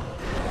Maiden.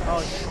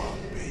 Oh,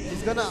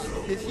 he's gonna.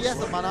 He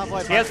has a mana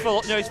void. He has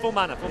full. No, he's full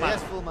mana. Full mana. He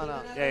has full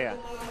mana. Yeah.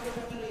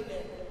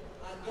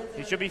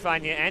 He should be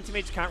fine here.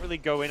 Anti-Mage can't really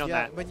go in on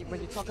that. When you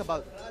talk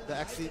about the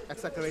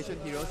Execration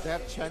heroes, they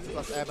have Chen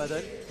plus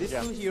Abaddon. These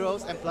 2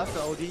 heroes and plus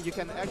the OD, you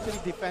can actually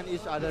defend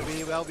each other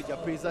really well with your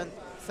Prison,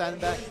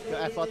 Sandbag, your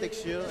Aphotic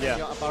Shield, and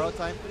your borrow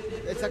time.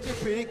 It's actually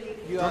pretty.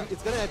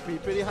 It's gonna be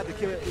pretty hard to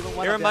kill even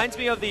one. It reminds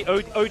me of the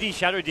OD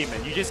Shadow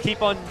Demon. You just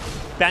keep on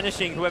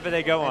banishing whoever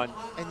they go on.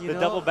 And the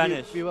double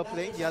banish. We were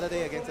playing the other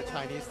day against a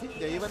Chinese team.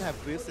 They even have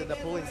Whis in the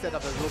pool instead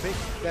of the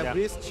Rubik. They have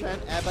Whis, Chen,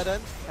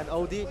 Abaddon, and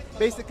OD.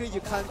 Basically,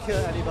 you can't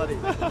kill anybody.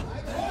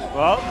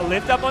 Well,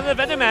 lift up on the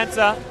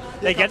Venomancer.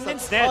 They get an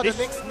instead. Oh, the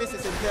Nyx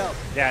misses in kill.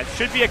 Yeah, it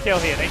should be a kill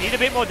here. They need a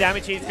bit more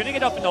damage here. He's going to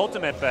get off an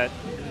ultimate, but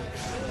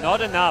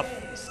Not enough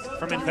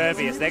from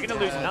Impervious. They're going to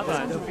lose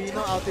another. The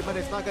Vino ultimate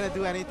is not going to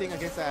do anything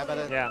against the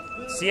Abaddon. Yeah.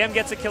 CM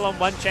gets a kill on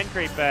one Chen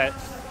creep, but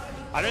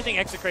I don't think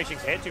Execration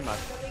care too much.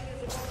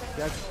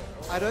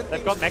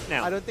 They've got mech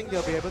now. I don't think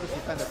they'll be able to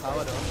defend the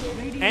tower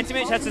though.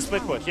 Anti-Mage has to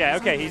split push. Yeah,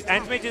 okay.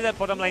 Anti-Mage is at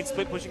bottom lane,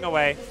 split pushing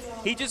away.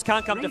 He just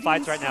can't come to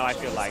fights right now, I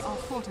feel like.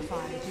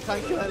 He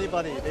can't kill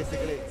anybody,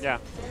 basically. Yeah.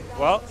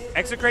 Well,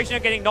 Execration are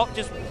getting not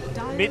just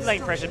mid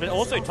lane pressure, but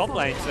also top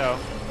lane, so.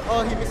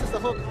 Oh, he misses the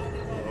hook.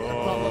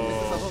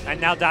 Oh. And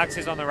now Darks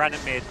is on the run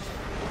at mid.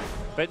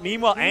 But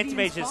meanwhile,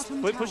 Anti-Mage is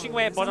split pushing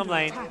away at bottom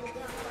lane.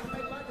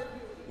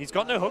 He's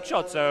got no hook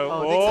shot, so.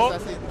 Oh,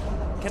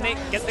 can they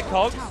get the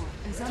cogs?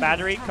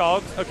 Battery,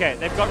 cogs. Okay,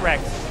 they've got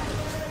Rex.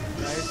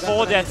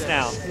 4 deaths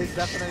now. He's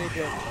definitely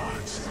dead.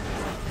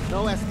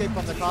 No escape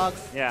from the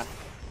cogs. Yeah.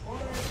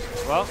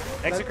 Well,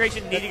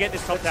 Execration need to get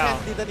this top tower.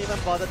 Chen didn't even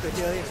bother to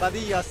heal him. Buddy,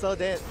 you're so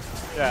dead.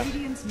 Yeah.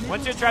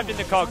 Once you're trapped in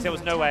the cogs, there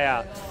was no way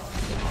out.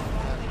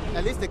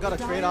 At least they got a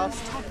trade-off.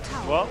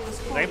 Well,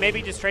 they may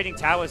be just trading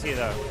towers here,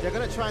 though. They're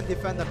going to try and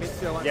defend the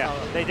mid-tier 1 tower.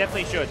 Yeah, they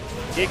definitely should.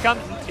 Here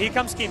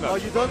comes Chemo. Oh,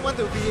 you don't want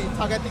to be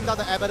targeting down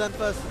the Abaddon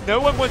first. No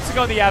one wants to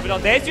go on the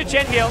Abaddon. There's your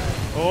Chen heal.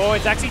 Oh,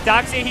 it's actually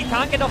Darkseer. He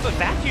can't get off a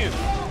vacuum.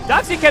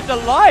 Darkseer kept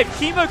alive.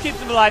 Chemo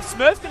keeps him alive.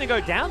 Smurf's going to go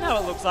down now,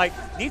 it looks like.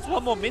 Needs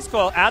one more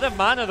miscoil. Out of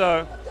mana,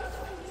 though.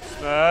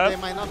 Smurf. They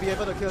might not be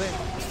able to kill him.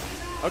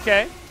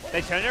 Okay.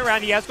 They turn it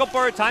around. He has got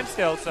borrowed time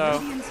still, so.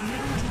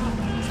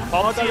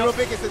 Oh, the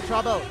Rubik is in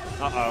trouble.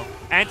 Uh-oh.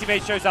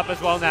 Anti-Mage shows up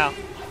as well now.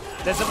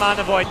 There's a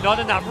mana void. Not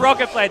enough.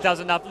 Rocket Flare does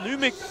enough.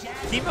 Lumic.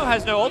 Chemo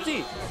has no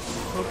ulti.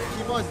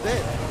 Chemo is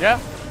dead. Yeah.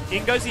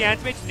 In goes the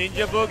Anti-Mage.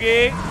 Ninja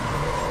Boogie.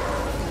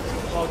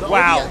 Oh, the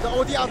wow. The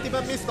OD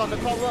ultimate missed on the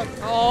Clockwork.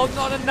 Oh,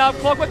 not enough.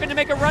 Clockwork going to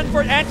make a run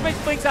for it.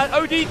 Anti-Mage blinks out.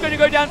 OD's going to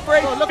go down for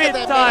a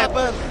fifth time.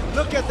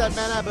 Look at that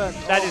mana burn.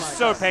 That is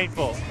so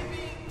painful.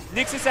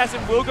 Nyx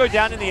Assassin will go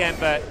down in the end,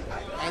 but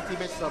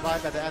Anti-Mage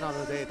survived at the end of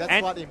the day.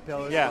 That's what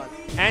Imperial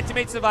wants.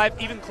 Anti-Mage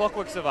survived. Even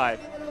Clockwork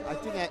survived. I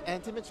think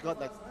Anti-Mage got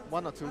like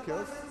 1 or 2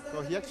 kills.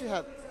 So he actually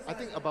had, I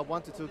think, about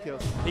 1 to 2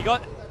 kills. He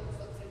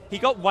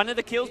got one of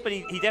the kills, but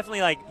he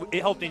definitely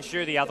it helped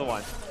ensure the other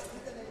one.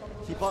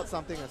 He bought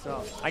something as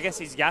well. I guess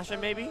he's Yasha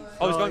maybe?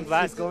 Oh, he's going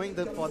Vlad. He's going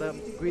for the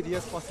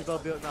greediest possible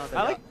build now.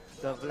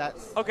 The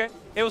Vlads. Okay.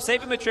 It will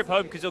save him a trip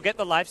home because he'll get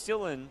the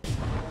lifesteal and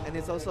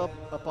it's also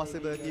a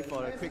possibility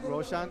for a quick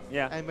Roshan.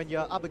 Yeah. And when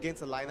you're up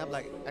against a lineup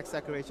like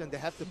Execration, they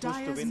have to push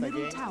to win the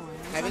game.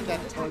 Having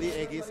that early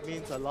Aegis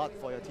means a lot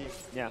for your team.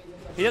 Yeah.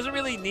 He doesn't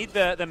really need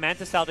the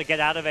Manta style to get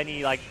out of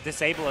any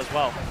disable as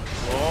well.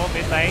 Oh,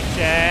 mid lane,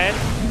 Chen.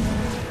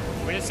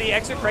 We're going to see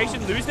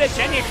Execration lose their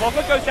Chen here.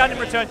 Clockwork goes down in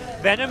return.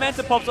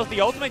 Venomancer pops off the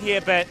ultimate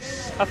here, but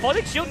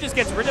Aphotic Shield just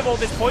gets rid of all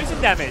this poison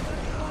damage.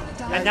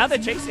 And now they're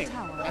chasing.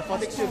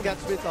 Aphotic Shield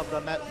gets rid of the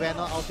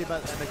Venom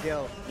ultimate and the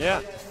Gale.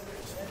 Yeah.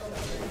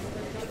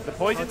 The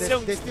poison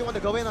they still want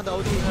to go in on the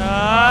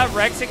OD.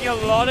 Rex taking a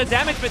lot of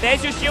damage, but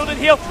there's your shield and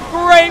heal.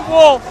 Great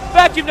wall.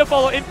 Vacuum to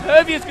follow.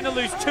 Impervious going to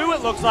lose 2,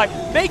 it looks like.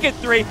 Make it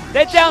 3.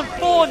 They're down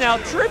 4 now.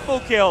 Triple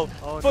kill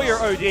for your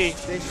OD.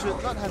 They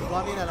should not have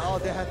gone in at all.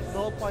 They had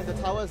no point. The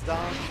tower is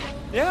down.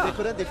 Yeah. They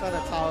couldn't defend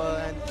the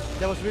tower, and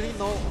there was really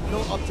no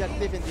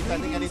objective in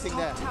defending anything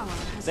there.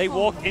 They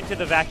walked into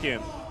the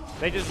vacuum.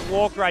 They just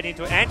walked right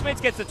into it.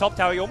 Antimates gets the top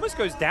tower. He almost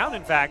goes down,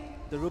 in fact.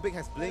 The Rubik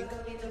has Blink.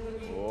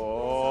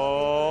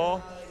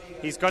 Oh.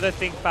 He's got to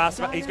think fast.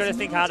 He's got to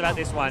think hard about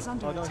this one.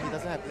 Oh no, he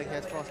doesn't have Blink. He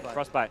has Frostbite.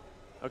 Frostbite.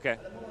 Okay.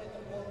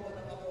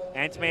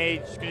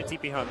 Anti-Mage going to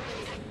TP home.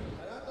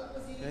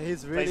 Yeah,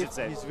 he's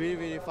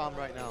really farm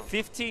right now.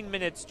 15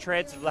 minutes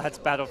treads Vlad's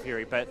Battle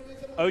Fury, but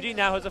OD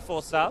now has a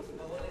 4-star.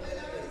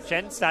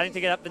 Chen starting to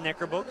get up the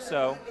Necrobook,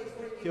 so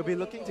he'll be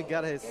looking to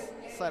get his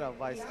Side of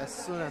Vice as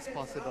soon as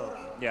possible.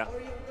 Yeah.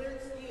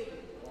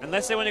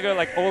 Unless they want to go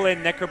all-in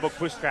Necrobook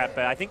push trap,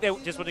 but I think they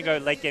just want to go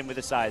late game with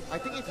a side. I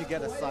think if you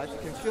get a side, you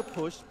can still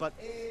push, but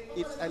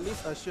it at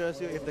least assures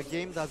you if the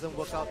game doesn't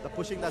work out, the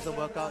pushing doesn't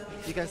work out,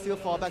 you can still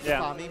fall back to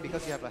farming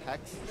because you have a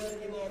Hex.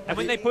 And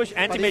when they push,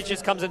 Anti-Mage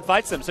just comes and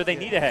fights them, so they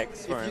need a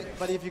Hex for him.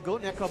 But if you go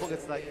Necrobook,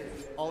 it's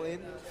all in,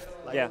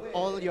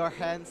 all your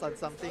hands on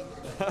something.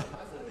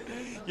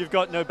 You've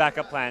got no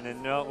backup plan,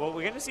 and well,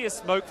 we're going to see a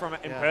smoke from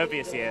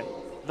Impervious here.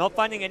 Not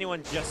finding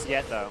anyone just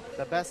yet, though.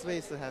 The best way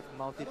is to have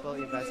multiple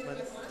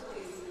investments.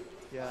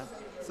 Yeah.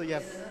 So you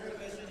have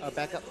a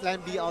backup plan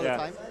B all the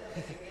time.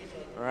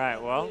 All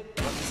right. Well,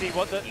 let's see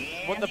what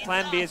the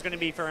plan B is going to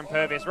be for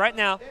Impervious. Right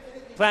now,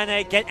 plan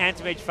A, get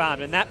Anti-Mage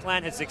farmed, and that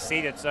plan has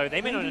succeeded, so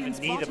they may not even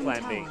need a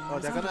plan B. Oh,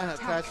 they're going to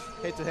clash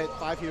head-to-head,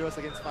 5 heroes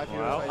against 5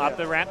 heroes. Up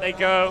the ramp they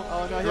go.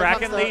 Oh, no,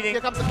 Kraken leading.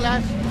 Here comes the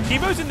clash.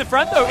 Chemo's in the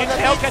front, though.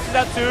 Intel catches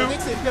out too.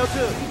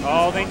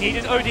 Oh, they need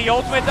an OD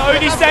ultimate. The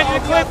OD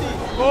standing the clip.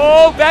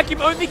 Oh,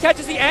 Vacuum only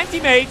catches the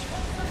Anti-Mage.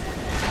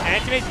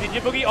 Anti-Mage,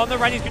 Ninja Boogie on the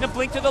run. He's going to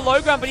blink to the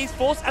low ground, but he's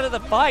forced out of the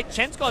fight.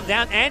 Chen's gone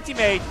down.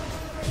 Anti-Mage,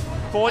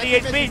 40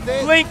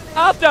 HP. Blink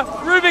after.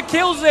 Rubik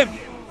kills him.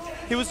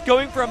 He was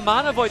going for a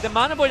Mana Void. The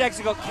Mana Void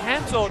actually got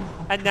cancelled,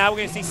 and now we're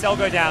going to see Cell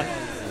go down.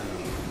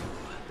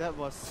 That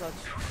was such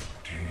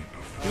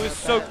He was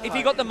so. If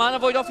he got the Mana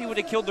Void off, he would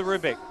have killed the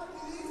Rubik.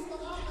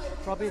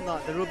 Probably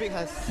not. The Rubik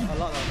has a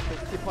lot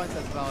of key points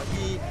as well.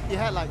 He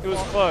had like. It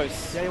was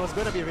close. Yeah, it was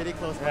going to be really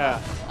close.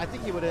 Yeah. I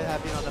think he would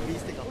have been on the B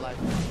stick of life.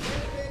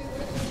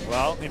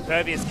 Well,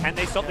 Impervious, can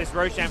they stop this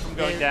Roshan from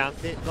going down?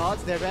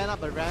 They ran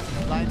up a ramp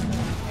line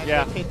and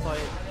Yeah. they paid for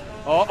it.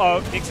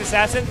 Uh-oh, Nyx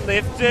Assassin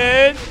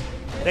lifted.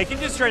 They can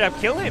just straight up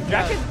kill him.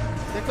 Draken.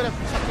 They could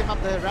have chucked him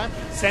up the ramp.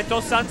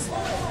 Centaur stuns.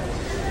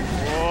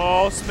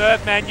 Oh,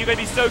 Smurf, man, you're going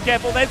to be so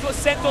careful. There's what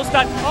Centaur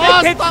stun.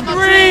 Oh, They hit stun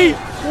 3!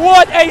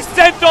 What a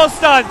Centaur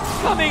stun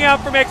coming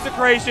out from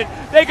Execration.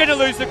 They're going to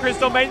lose the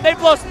Crystal Maiden.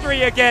 They've lost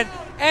 3 again.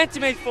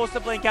 Antimate's forced to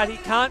blink out. He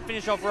can't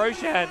finish off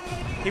Roshan.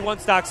 He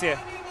wants Darkseer.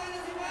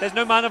 There's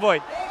no Mana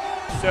Void.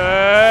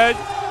 Surge.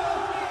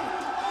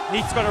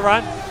 Neat's got to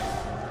run.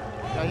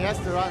 Yeah, he has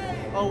to run.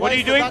 Oh, What are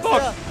you the doing,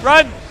 Darkseer? Fox?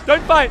 Run!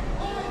 Don't fight!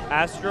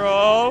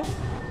 Astro.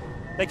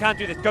 They can't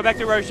do this. Go back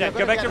to Roshan.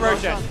 Go back to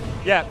Roshan.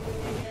 Yeah.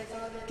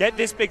 Get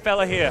this big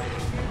fella here.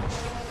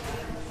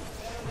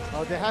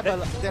 Oh, they have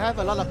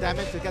a lot of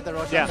damage to get the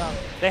Roshan down.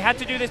 They had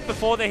to do this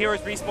before the heroes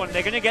respawn.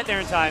 They're going to get there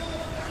in time.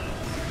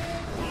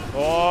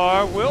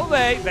 Or will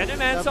they? Venom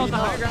Man's on the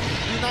high ground.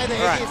 Deny the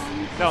Alright.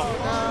 Aegis. No.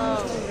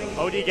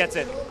 OD gets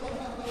it.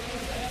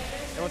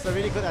 It was a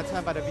really good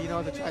attempt by the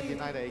Vino to try and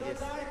deny the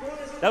Aegis.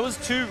 That was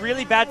 2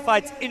 really bad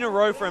fights in a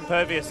row for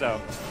Impervious,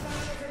 though.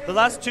 The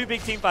last 2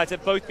 big team fights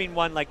have both been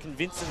won like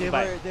convincingly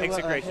by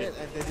Execration. Were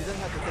and they didn't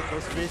have to take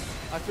those risks.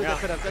 I feel they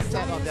could have just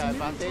sat on their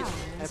advantage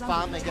and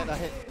farm and get a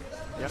hit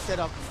instead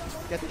of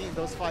getting in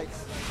those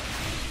fights.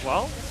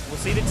 Well, we'll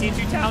see the Tier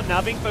 2 town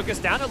now being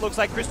focused down. It looks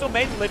like Crystal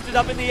Maiden lifted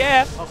up in the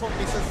air. A hook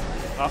misses.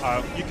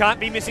 Uh-oh. You can't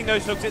be missing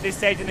those hooks at this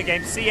stage in the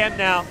game. CM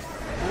now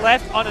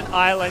left on an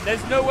island.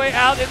 There's no way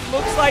out. It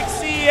looks like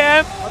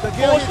CM. Oh, the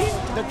Gil hits.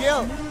 The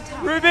Gil.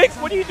 Rubik,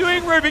 what are you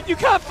doing, Rubik? You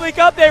can't blink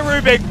up there,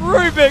 Rubik.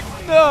 Rubik,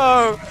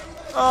 no.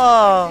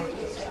 Oh,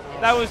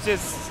 that was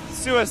just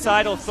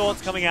suicidal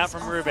thoughts coming out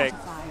from Rubik.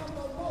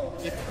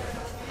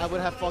 I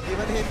would have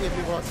forgiven him if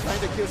he was trying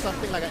to kill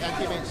something like an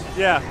anti-mage.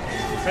 Yeah,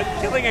 but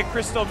killing a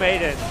Crystal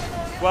Maiden.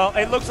 Well,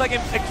 it looks like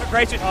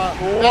Execration. What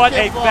What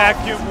a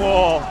vacuum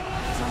wall.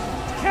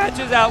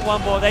 Catches out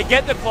one more. They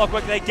get the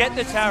clockwork. They get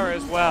the tower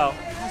as well.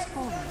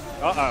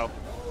 Uh-oh.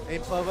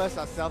 Impervious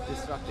are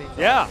self-destructing.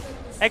 Yeah.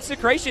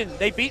 Execration,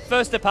 they beat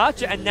First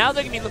Departure, and now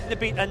they're going to be looking to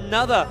beat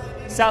another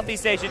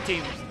Southeast Asian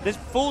team. There's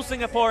full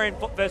Singaporean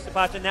First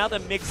Departure, now the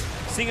mixed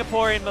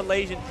Singaporean,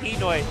 Malaysian,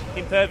 Pinoy,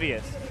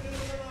 Impervious.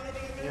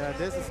 Yeah,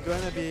 this is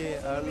going to be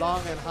a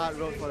long and hard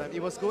road for them.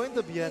 It was going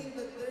to be a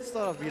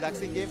sort of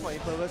relaxing game for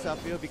Impervious, I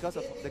feel, because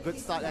of the good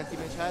start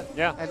anti-mage had.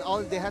 Yeah. And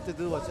all they had to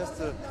do was just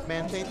to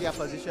maintain their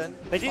position.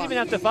 They didn't even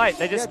have to fight,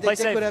 they just play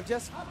they safe. could have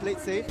just played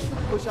safe,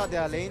 push out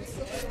their lanes,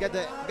 get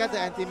the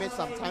anti-mage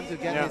some time to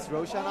get his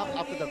Roshan up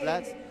after the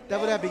Vlads.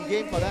 That would have been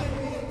game for them.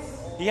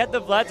 He had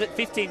the Vlads at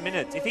 15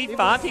 minutes. If he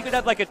farmed, he could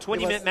have like a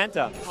 20-minute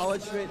Manta. Power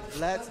trade,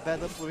 Vlads,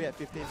 Battle Fury at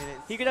 15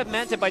 minutes. He could have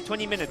Manta by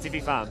 20 minutes if he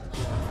farmed.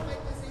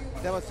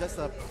 That was just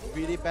a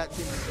really bad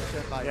team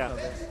decision by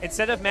Impervious.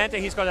 Instead of Manta,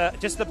 he's got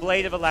just the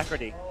Blade of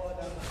Alacrity.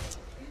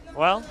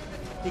 Well,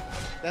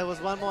 there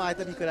was one more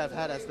item he could have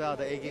had as well,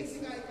 the Aegis.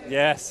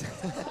 Yes.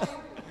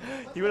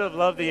 He would have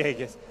loved the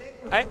Aegis.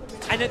 And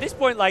at this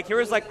point, like,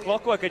 heroes like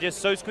Clockwork are just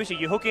so squishy.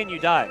 You hook in, you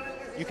die.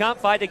 You can't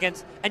fight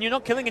against... And you're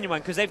not killing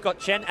anyone because they've got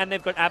Chen and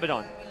they've got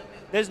Abaddon.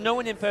 There's no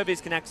one Impervious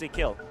can actually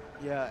kill.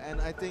 Yeah,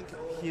 and I think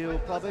he'll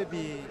probably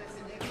be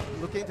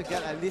looking to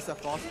get at least a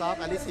 4-star.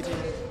 At least if he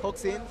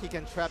hooks in, he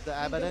can trap the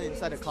Abaddon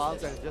inside the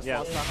clouds and just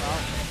 4-star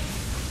out.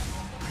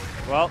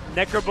 Well,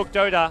 Necrobook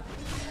Dota,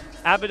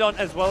 Abaddon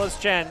as well as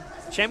Chen.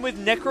 Chen with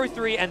Necro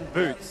 3 and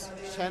Boots.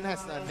 Chen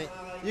has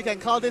you can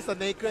call this a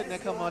naked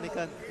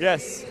Necromonican.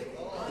 Yes.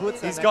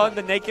 Boots. He's gone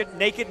the naked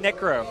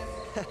Necro.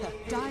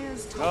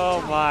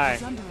 Oh my.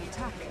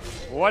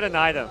 What an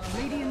item.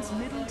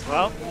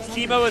 Well,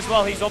 Chemo as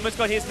well. He's almost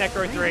got his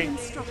Necro 3.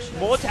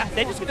 More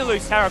they're just going to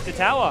lose tower after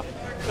tower.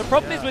 The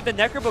problem is with the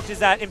Necrobooks is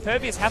that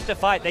Impervious have to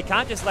fight. They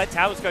can't just let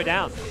towers go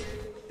down.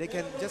 They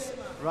can just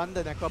run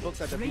the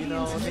Necrobooks at the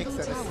Vino, Nyx, and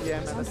the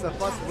CM, and the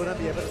supports wouldn't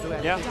be able to do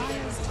anything.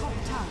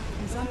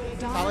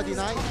 Tower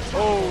denied.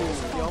 Oh,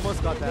 he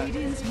almost got that.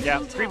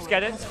 Yeah, Creeps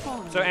get it.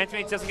 So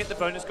Antimage doesn't get the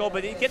bonus goal,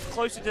 but he gets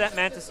closer to that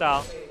Manta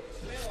style.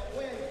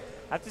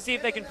 Have to see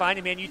if they can find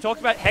him, man. You talked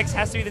about Hex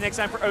has to be the next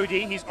time for OD.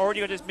 He's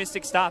already got his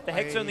Mystic Staff. The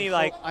Hex only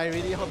like... I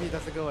really hope he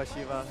doesn't go with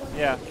Shiva.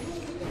 Yeah.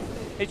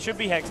 It should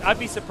be Hex. I'd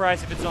be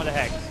surprised if it's not a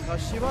Hex. Now,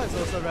 Shiva is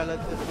also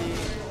relatively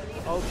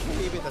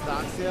okay with the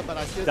Darkseer, but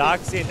I still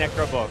Darkseer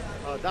Necrobook.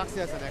 Oh,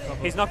 Darkseer is a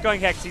Necrobook. He's not going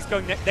Hex. He's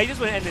going... They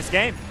just want to end this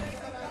game.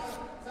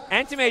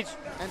 Antimage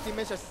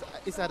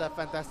is at a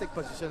fantastic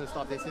position to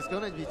stop this. He's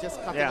going to be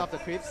just cutting off the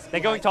creeps. They're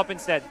going top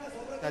instead.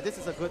 Yeah, this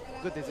is a good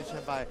decision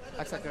by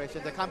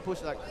Execration. They can't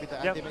push like with the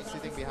anti-mage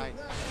sitting behind.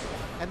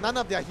 And none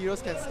of their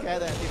heroes can scare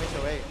the anti-mage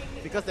away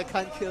because they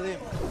can't kill him.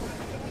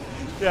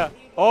 Yeah.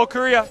 Oh,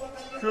 Korea.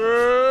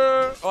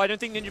 Oh, I don't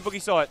think Ninja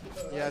Boogie saw it.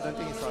 Yeah, I don't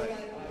think he saw it.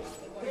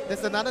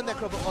 There's another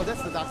Necrobook. Oh,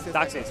 that's the Darkseer.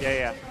 Darkseer,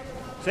 yeah.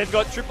 So they've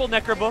got triple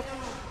Necrobook.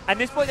 At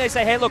this point, they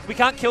say, hey, look, we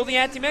can't kill the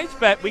anti-mage,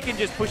 but we can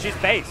just push his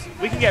base.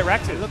 We can get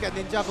Raxes. Look at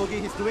Ninja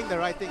Boogie. He's doing the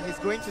right thing. He's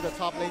going to the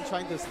top lane,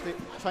 trying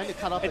to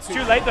cut off. It's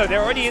too late though.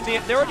 They're already in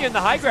the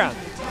high ground.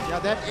 Yeah,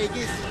 they have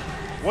Aegis.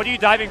 What are you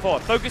diving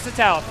for? Focus the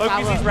tower.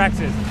 Focus these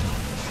Raxes.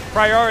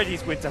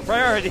 Priorities, Winter.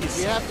 Priorities.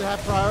 We have to have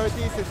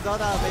priorities. It's not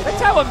our The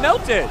tower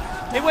melted.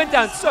 It went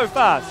down so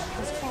fast.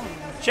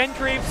 Shen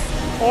creeps,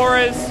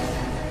 auras,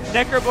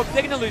 Necrobook.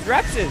 They're going to lose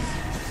Raxes.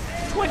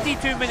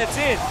 22 minutes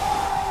in.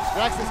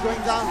 Rax is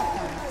going down.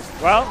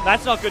 Well,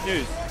 that's not good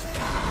news.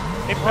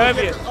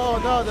 Impervious. Oh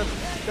no,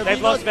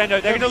 They've lost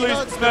Vendo. They're going to lose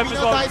Smurf as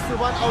well. Dies to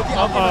one.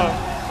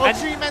 And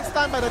 3-man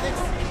stun by the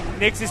Nyx.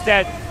 Nyx is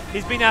dead.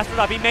 He's been asked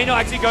up. He may not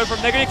actually go for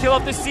him. They're going to kill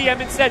off the CM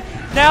instead.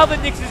 Now the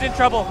Nyx is in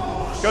trouble.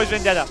 Goes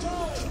Vendetta.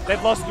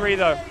 They've lost 3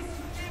 though.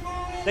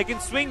 They can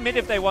swing mid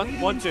if they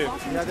want to.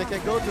 Yeah, they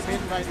can go to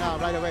mid right now,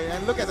 right away.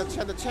 And look at the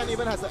Chen. The Chen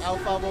even has an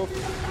Alpha Wolf.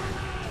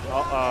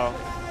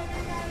 Uh-oh.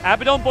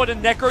 Abaddon bought a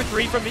Necro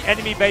 3 from the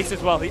enemy base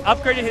as well. He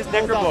upgraded his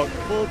Necrobook.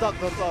 Bulldog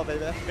Bulldog,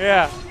 baby.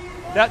 Yeah.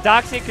 That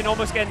Darkseid can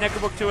almost get a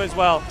Necrobook 2 as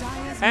well.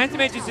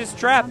 Antimage is just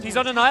trapped. He's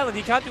on an island.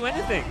 He can't do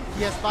anything.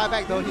 He has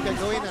buyback though. He can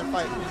go in and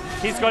fight.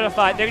 He's got to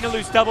fight. They're going to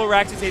lose double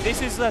Raxes here.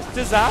 This is a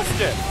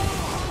disaster.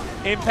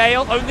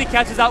 Impale only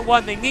catches out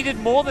 1. They needed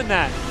more than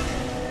that.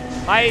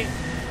 I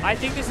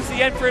think this is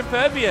the end for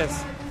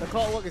Impervious. The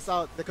clockwork is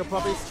out. They could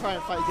probably try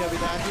and fight here with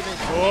the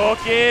anti-mage.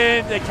 Walk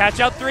in. They catch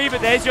out 3,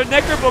 but there's your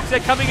Necrobooks. They're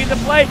coming into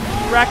play.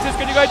 Rax is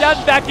going to go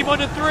down, back him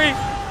onto 3.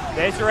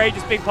 There's your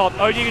Aegis being popped.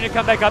 OG going to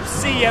come back up.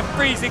 CM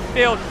freezing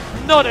field.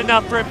 Not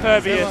enough for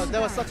Impervious.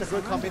 That was such a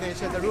good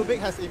combination. The Rubik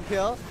has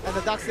Impale, and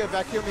the Darkseid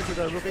vacuum into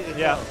the Rubik Impale.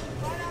 Yeah.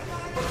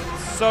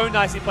 So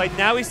nicely played.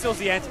 Now he still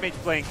the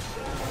anti-mage blink.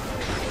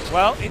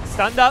 Well, it's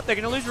stunned up. They're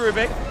going to lose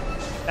Rubik.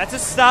 That's a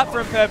start for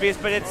Impervious,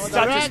 but it's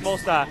such a small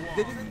start.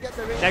 They didn't get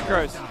the ring.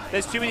 Necros.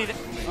 There's too many.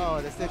 Oh,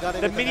 they still got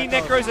it. The mini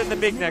Necros and the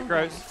big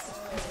Necros.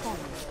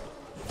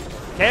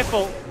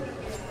 Careful.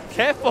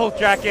 Careful,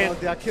 Draken. Oh,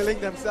 they are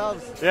killing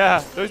themselves.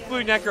 Yeah, those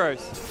blue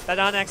Necros that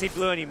aren't actually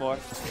blue anymore.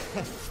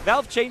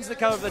 Valve changed the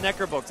color of the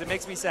Necrobooks. It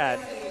makes me sad.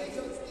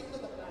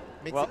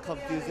 Makes it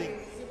confusing.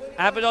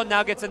 Abaddon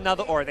now gets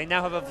another aura. They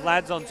now have a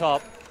Vlad's on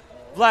top.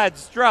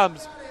 Vlad's,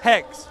 drums,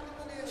 Hex.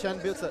 Chen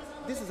builds a...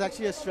 This is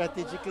actually a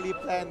strategically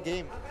planned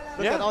game.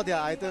 Look Yeah. at all their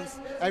items.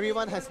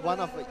 Everyone has one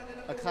of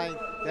a kind.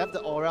 They have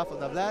the aura from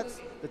the Vlads.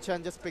 The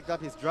Chen just picked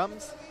up his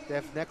drums. They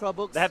have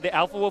Necrobooks. They have the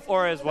Alpha Wolf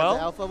aura as They well.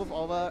 have the Alpha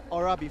Wolf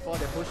aura before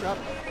they push up.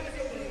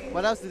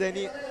 What else do they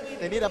need?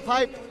 They need a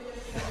pipe.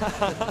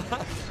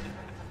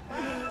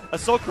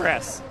 Assault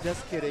Crest.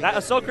 Just kidding. That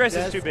Assault Crest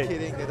is Just too big.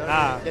 kidding.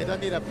 They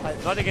don't need a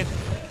pipe. Not again.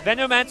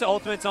 Venomancer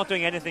Ultimate's not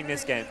doing anything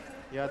this game.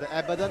 Yeah, the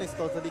Abaddon is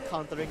totally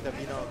countering the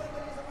Vino.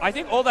 I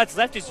think all that's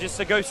left is just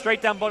to go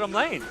straight down bottom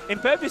lane.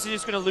 Impervious is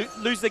just going to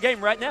lose the game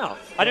right now.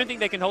 I don't think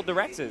they can hold the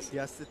Raxes.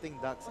 Yeah, sitting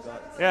ducks,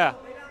 God. Yeah.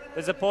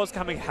 There's a pause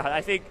coming out.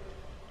 I think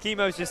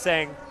Chemo's just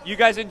saying, you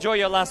guys enjoy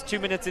your last 2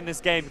 minutes in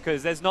this game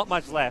because there's not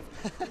much left.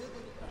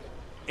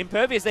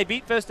 Impervious, they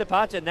beat First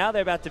Departure. Now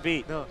they're about to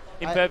beat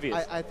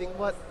Impervious. I think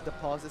what the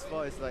pause is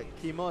for is like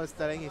Chemo is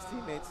telling his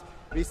teammates,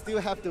 we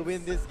still have to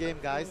win this game,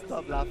 guys.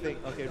 Stop laughing.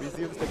 Okay,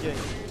 resumes the game.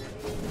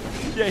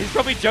 Yeah, he's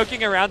probably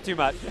joking around too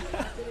much.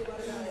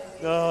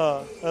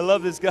 Oh, I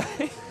love this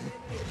guy.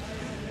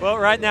 Well,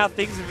 right now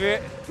things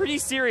are pretty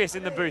serious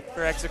in the booth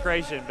for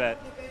Execration, but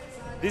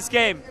this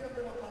game,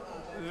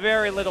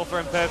 very little for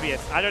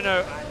Impervious. I don't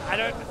know.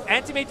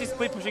 Antimate is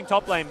split pushing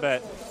top lane,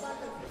 but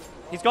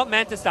he's got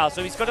Manta style,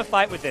 so he's got to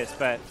fight with this.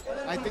 But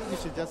I think he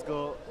should just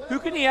go. Who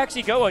can he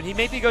actually go on? He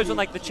maybe goes on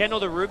like the Chen or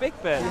the Rubik,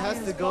 but he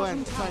has to go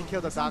and try and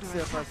kill the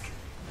Darkseid first.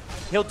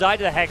 He'll die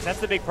to the Hex. That's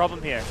the big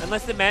problem here.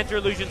 Unless the Manta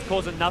illusions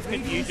cause enough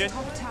confusion,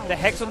 the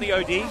Hex on the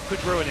OD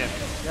could ruin him.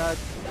 Yeah,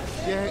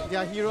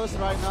 their heroes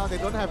right now, they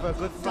don't have a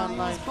good front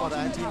line for the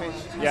anti-mage.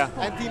 Yeah.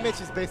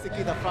 Anti-mage is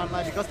basically the front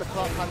line because the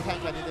clock can't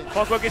tank anything.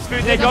 Clockwork is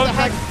food. They're going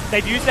for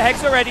They've used the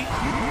Hex already.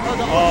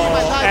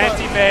 Oh,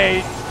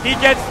 anti-mage.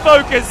 He gets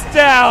focused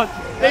down.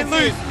 They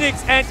lose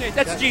Nyx. Anti-mage.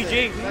 That's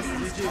GG. That's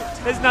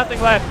GG. There's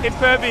nothing left.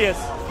 Impervious.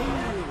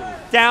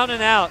 Down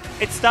and out.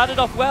 It started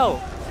off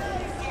well.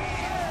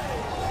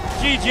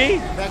 GG.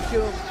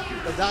 Vacuum.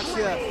 The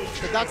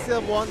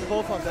Darkseid won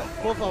both of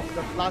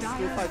the last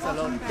 2 fights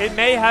alone. It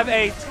may have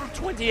a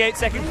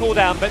 28-second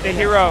cooldown, but the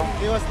hero.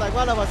 It was like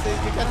what I was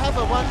saying. You can have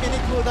a 1 minute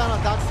cooldown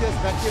on Darkseid's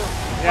vacuum,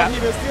 but he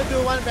will still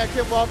do one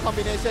vacuum wall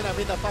combination and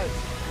win the fight.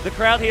 The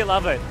crowd here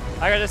love it.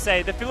 I gotta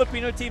say, the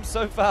Filipino team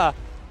so far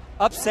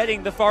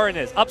upsetting the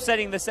foreigners,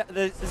 upsetting the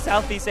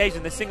Southeast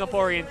Asian, the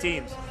Singaporean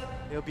teams.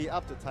 It'll be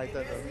up to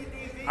Titan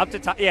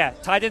though. Yeah,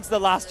 Titan's the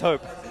last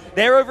hope.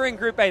 They're over in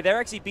Group A.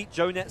 They're actually beat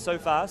JoeNet so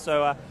far,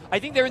 so I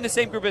think they're in the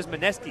same group as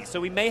Mineski. So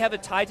we may have a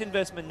Titan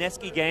versus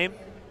Mineski game,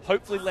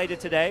 hopefully later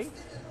today.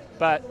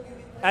 But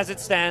as it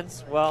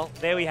stands, well,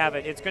 there we have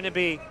it. It's going to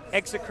be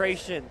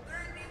Execration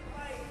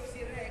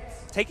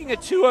taking a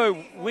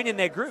 2-0 win in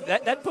their group.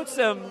 That puts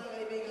them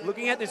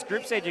looking at this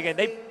group stage again.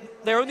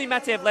 Their only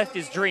match they have left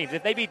is Dreams.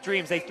 If they beat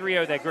Dreams, they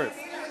 3-0 their group.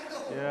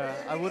 Yeah,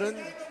 I wouldn't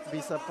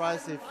be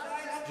surprised if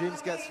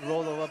Dreams gets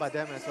rolled over by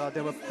them as well.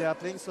 They are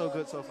playing so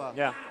good so far.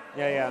 Yeah,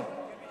 yeah. In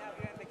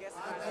the guest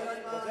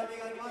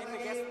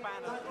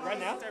panel. Right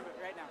now?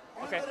 Right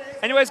now. Okay.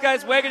 Anyways,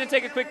 guys, we're going to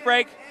take a quick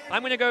break.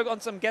 I'm going to go on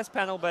some guest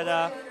panel,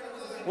 but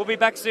we'll be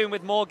back soon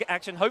with more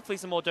action. Hopefully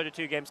some more Dota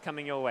 2 games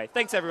coming your way.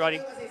 Thanks, everybody.